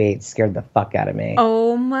Kathy Bates scared the fuck out of me.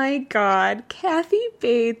 Oh my God. Kathy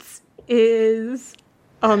Bates is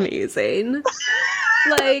amazing.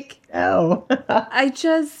 Like, no.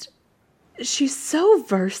 she's so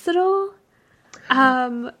versatile.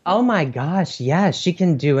 Oh my gosh. Yeah, she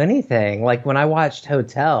can do anything. Like when I watched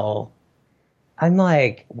Hotel, I'm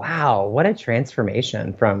like, wow, what a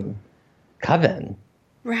transformation from Coven.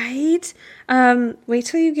 Right? Wait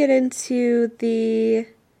till you get into the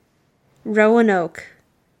Roanoke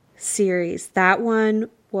series. That one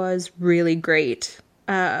was really great.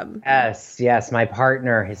 Yes. My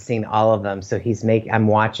partner has seen all of them, so I'm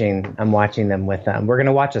watching them with them. We're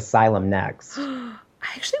gonna watch Asylum next. I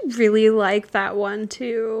actually really like that one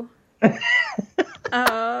too.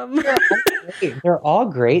 They're all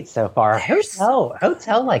great so far.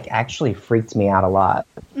 Hotel like actually freaked me out a lot.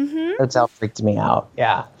 Mm-hmm. Hotel freaked me out.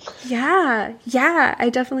 Yeah. I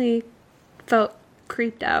definitely felt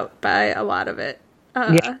creeped out by a lot of it.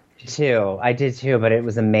 Yeah, I did too, but it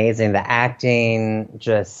was amazing. The acting,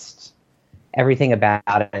 just everything about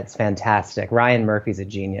it, it's fantastic. Ryan Murphy's a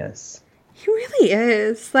genius. He really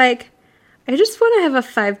is. Like, I just want to have a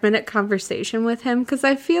 5-minute conversation with him because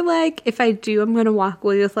I feel like if I do, I'm going to walk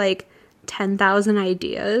away with like 10,000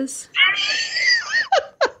 ideas.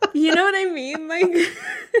 You know what I mean? Like,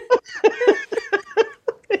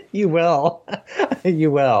 you will.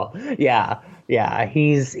 Yeah. Yeah,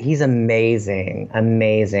 he's amazing,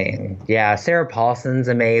 amazing. Yeah, Sarah Paulson's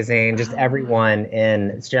amazing. Just everyone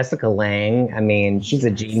in it's Jessica Lange. I mean, she's a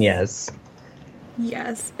genius.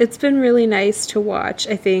 Yes, it's been really nice to watch.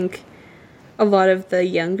 I think a lot of the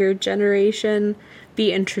younger generation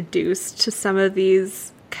be introduced to some of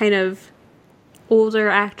these kind of older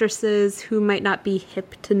actresses who might not be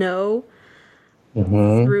hip to know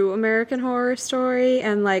through American Horror Story,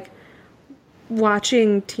 and like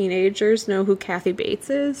watching teenagers know who Kathy Bates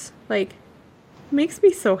is, like makes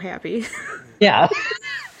me so happy. Yeah.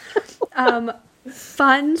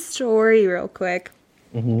 Fun story real quick.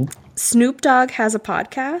 Snoop Dogg has a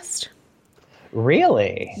podcast.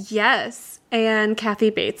 Really? Yes, and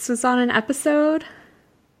Kathy Bates was on an episode.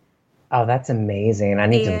 Oh, that's amazing. I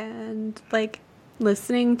need to. And like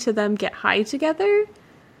listening to them get high together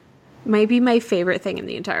might be my favorite thing in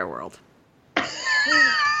the entire world.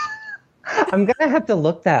 I'm gonna have to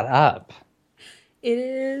look that up. It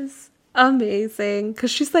is amazing because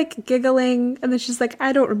she's like giggling and then she's like,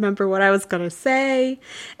 I don't remember what I was gonna say.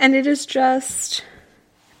 And it is just,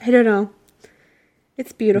 I don't know.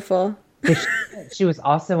 It's beautiful. She was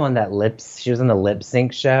also on that lips. She was on the lip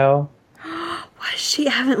sync show. Was she?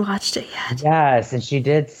 I haven't watched it yet. Yes, and she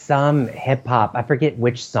did some hip hop. I forget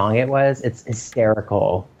which song it was. It's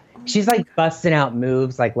hysterical. She's like busting out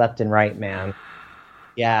moves like left and right, man.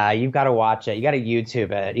 Yeah, you've got to watch it. You got to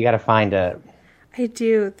YouTube it. You got to find it. I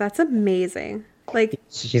do. That's amazing. Like,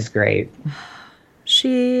 She's great.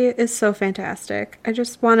 she is so fantastic. I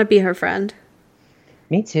just want to be her friend.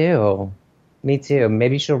 Me too. Me too.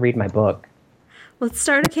 Maybe she'll read my book. Let's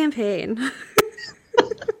start a campaign.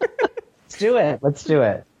 Let's do it. Let's do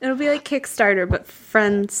it. It'll be like Kickstarter, but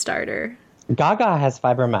Friend Starter. Gaga has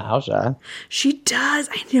fibromyalgia. She does.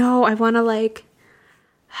 I know. I want to like,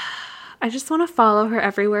 I just want to follow her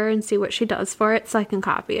everywhere and see what she does for it so I can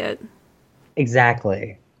copy it.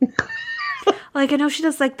 Exactly. Like, I know she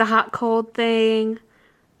does like the hot cold thing.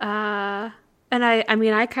 And I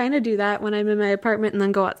mean, I kind of do that when I'm in my apartment and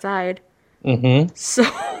then go outside. Mm-hmm. So,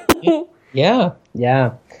 Yeah.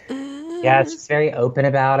 Yeah. Yeah, she's very open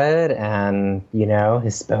about it and,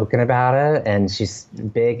 has spoken about it. And she's a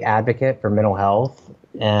big advocate for mental health.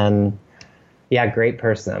 And, yeah, great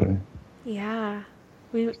person. yeah.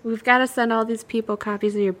 We've got to send all these people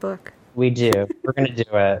copies of your book. We do. We're going to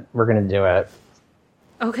do it. We're going to do it.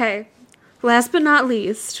 Okay. Last but not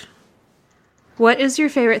least, what is your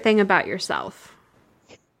favorite thing about yourself?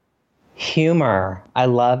 Humor. I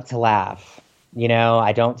love to laugh.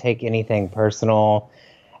 I don't take anything personal.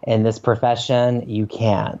 In this profession, you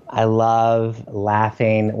can't. I love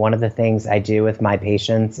laughing. One of the things I do with my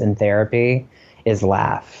patients in therapy is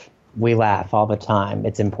laugh. We laugh all the time.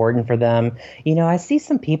 It's important for them. I see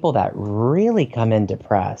some people that really come in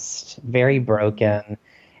depressed, very broken.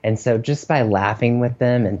 And so just by laughing with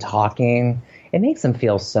them and talking, it makes them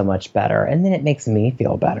feel so much better. And then it makes me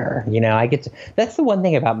feel better. That's the one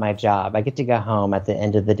thing about my job. I get to go home at the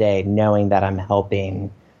end of the day knowing that I'm helping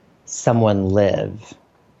someone live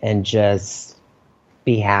and just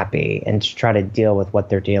be happy and to try to deal with what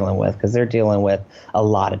they're dealing with, because they're dealing with a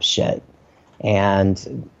lot of shit.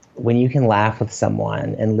 And when you can laugh with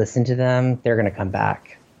someone and listen to them, they're going to come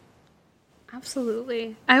back.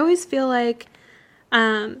 Absolutely. I always feel like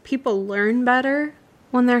people learn better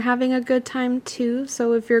when they're having a good time too.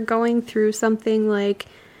 So if you're going through something like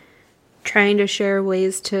trying to share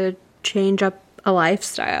ways to change up a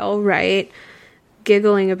lifestyle, right?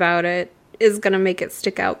 Giggling about it is going to make it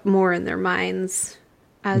stick out more in their minds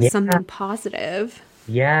as something positive.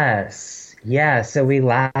 Yes. Yeah. So we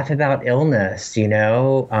laugh about illness,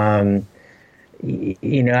 I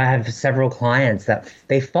have several clients that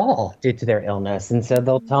they fall due to their illness. And so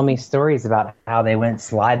they'll tell me stories about how they went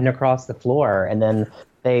sliding across the floor and then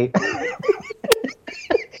they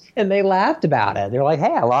and they laughed about it. They're like,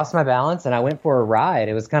 hey, I lost my balance and I went for a ride.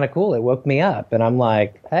 It was kind of cool. It woke me up. And I'm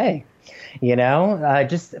like, hey,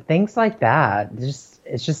 just things like that.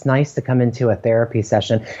 It's just nice to come into a therapy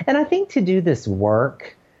session. And I think to do this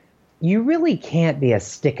work, you really can't be a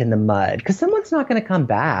stick in the mud because someone's not going to come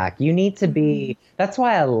back. You need to be, that's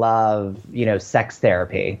why I love, sex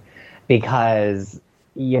therapy because,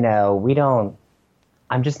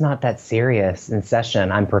 I'm just not that serious in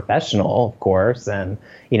session. I'm professional, of course, and,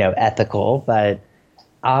 ethical, but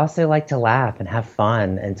I also like to laugh and have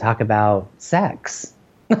fun and talk about sex.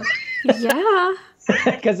 Yeah.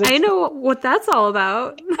 I know what that's all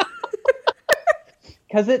about.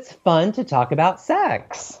 Because it's fun to talk about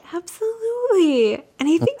sex. Absolutely. And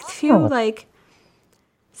I think, too, like,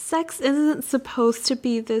 sex isn't supposed to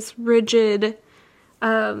be this rigid,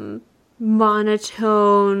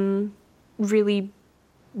 monotone, really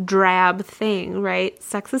drab thing, right?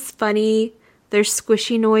 Sex is funny. There's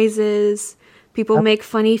squishy noises. People make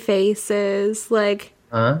funny faces. Like,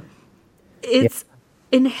 it's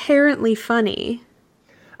inherently funny.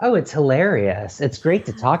 Oh, it's hilarious. It's great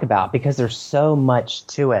to talk about because there's so much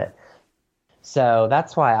to it. So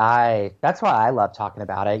that's why I love talking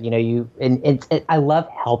about it. You know, I love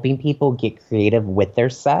helping people get creative with their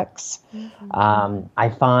sex. Mm-hmm. I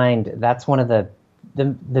find that's one of the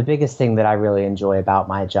biggest thing that I really enjoy about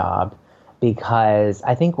my job, because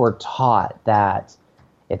I think we're taught that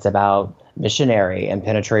it's about missionary and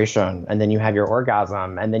penetration, and then you have your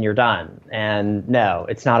orgasm, and then you're done. And no,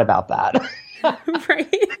 it's not about that.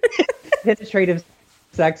 Right. Penetrative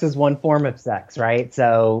sex is one form of sex, right?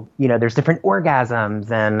 So, you know, there's different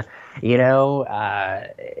orgasms, and, you know,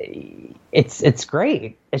 it's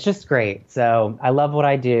great. It's just great. So I love what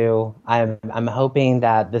I do. I'm hoping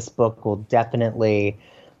that this book will definitely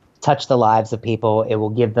touch the lives of people. It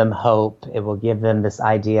will give them hope. It will give them this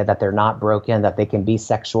idea that they're not broken, that they can be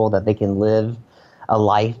sexual, that they can live a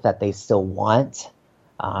life that they still want.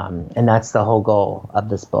 And that's the whole goal of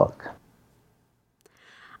this book.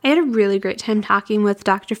 I had a really great time talking with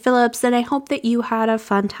Dr. Phillips, and I hope that you had a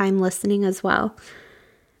fun time listening as well.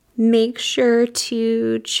 Make sure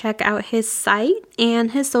to check out his site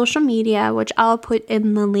and his social media, which I'll put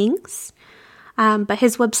in the links. But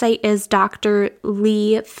his website is Dr.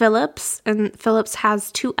 Lee Phillips, and Phillips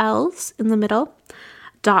has 2 L's in the middle,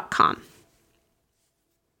 .com.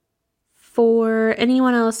 For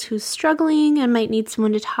anyone else who's struggling and might need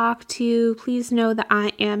someone to talk to, please know that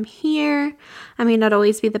I am here. I may not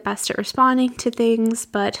always be the best at responding to things,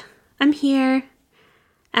 but I'm here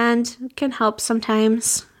and can help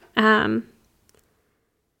sometimes. I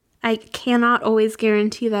cannot always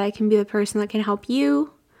guarantee that I can be the person that can help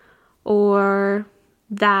you, or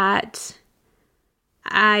that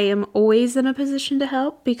I am always in a position to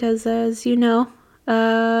help, because as you know,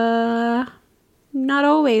 not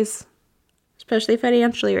always, especially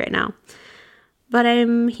financially right now. But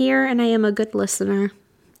I'm here and I am a good listener,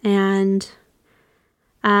 and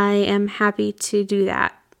I am happy to do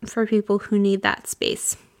that for people who need that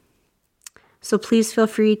space. So please feel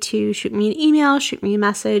free to shoot me an email, shoot me a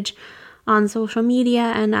message on social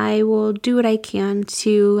media, and I will do what I can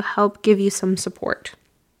to help give you some support.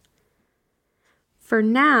 For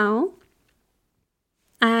now,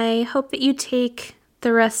 I hope that you take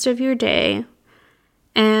the rest of your day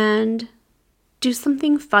and do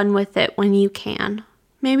something fun with it when you can.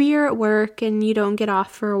 Maybe you're at work and you don't get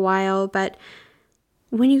off for a while, but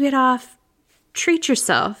when you get off, treat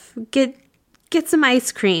yourself. Get some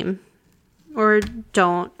ice cream. Or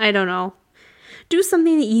don't. I don't know. Do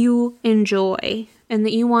something that you enjoy and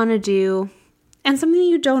that you want to do, and something that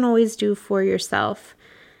you don't always do for yourself.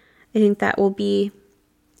 I think that will be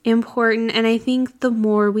important, and I think the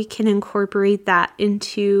more we can incorporate that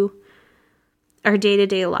into our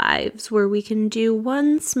day-to-day lives, where we can do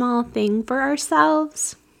one small thing for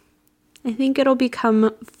ourselves, I think it'll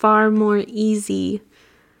become far more easy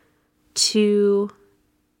to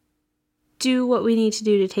do what we need to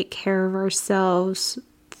do to take care of ourselves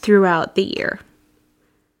throughout the year.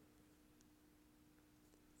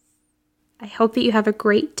 I hope that you have a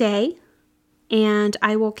great day, and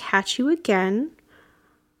I will catch you again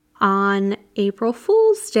on April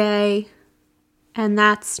Fool's Day, and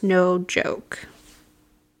that's no joke.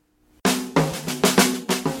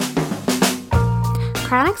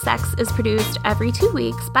 Chronic Sex is produced every 2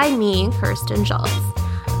 weeks by me, Kirsten Schultz.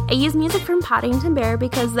 I use music from Poddington Bear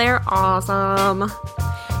because they're awesome.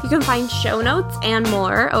 You can find show notes and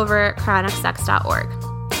more over at chronicsex.org.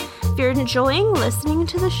 If you're enjoying listening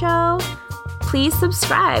to the show, please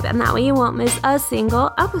subscribe, and that way you won't miss a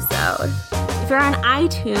single episode. If you're on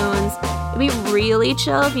iTunes, it'd be really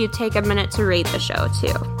chill if you take a minute to rate the show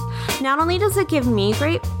too. Not only does it give me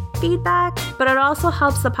great feedback, but it also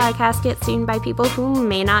helps the podcast get seen by people who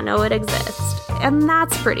may not know it exists, and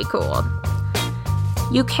that's pretty cool.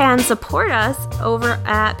 You can support us over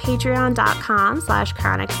at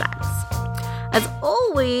patreon.com/chronicsex. As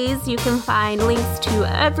always, you can find links to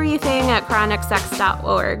everything at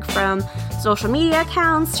chronicsex.org, from social media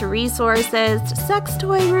accounts to resources to sex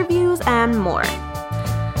toy reviews and more.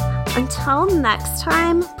 Until next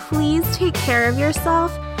time, please take care of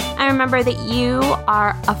yourself and remember that you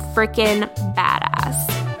are a freaking badass.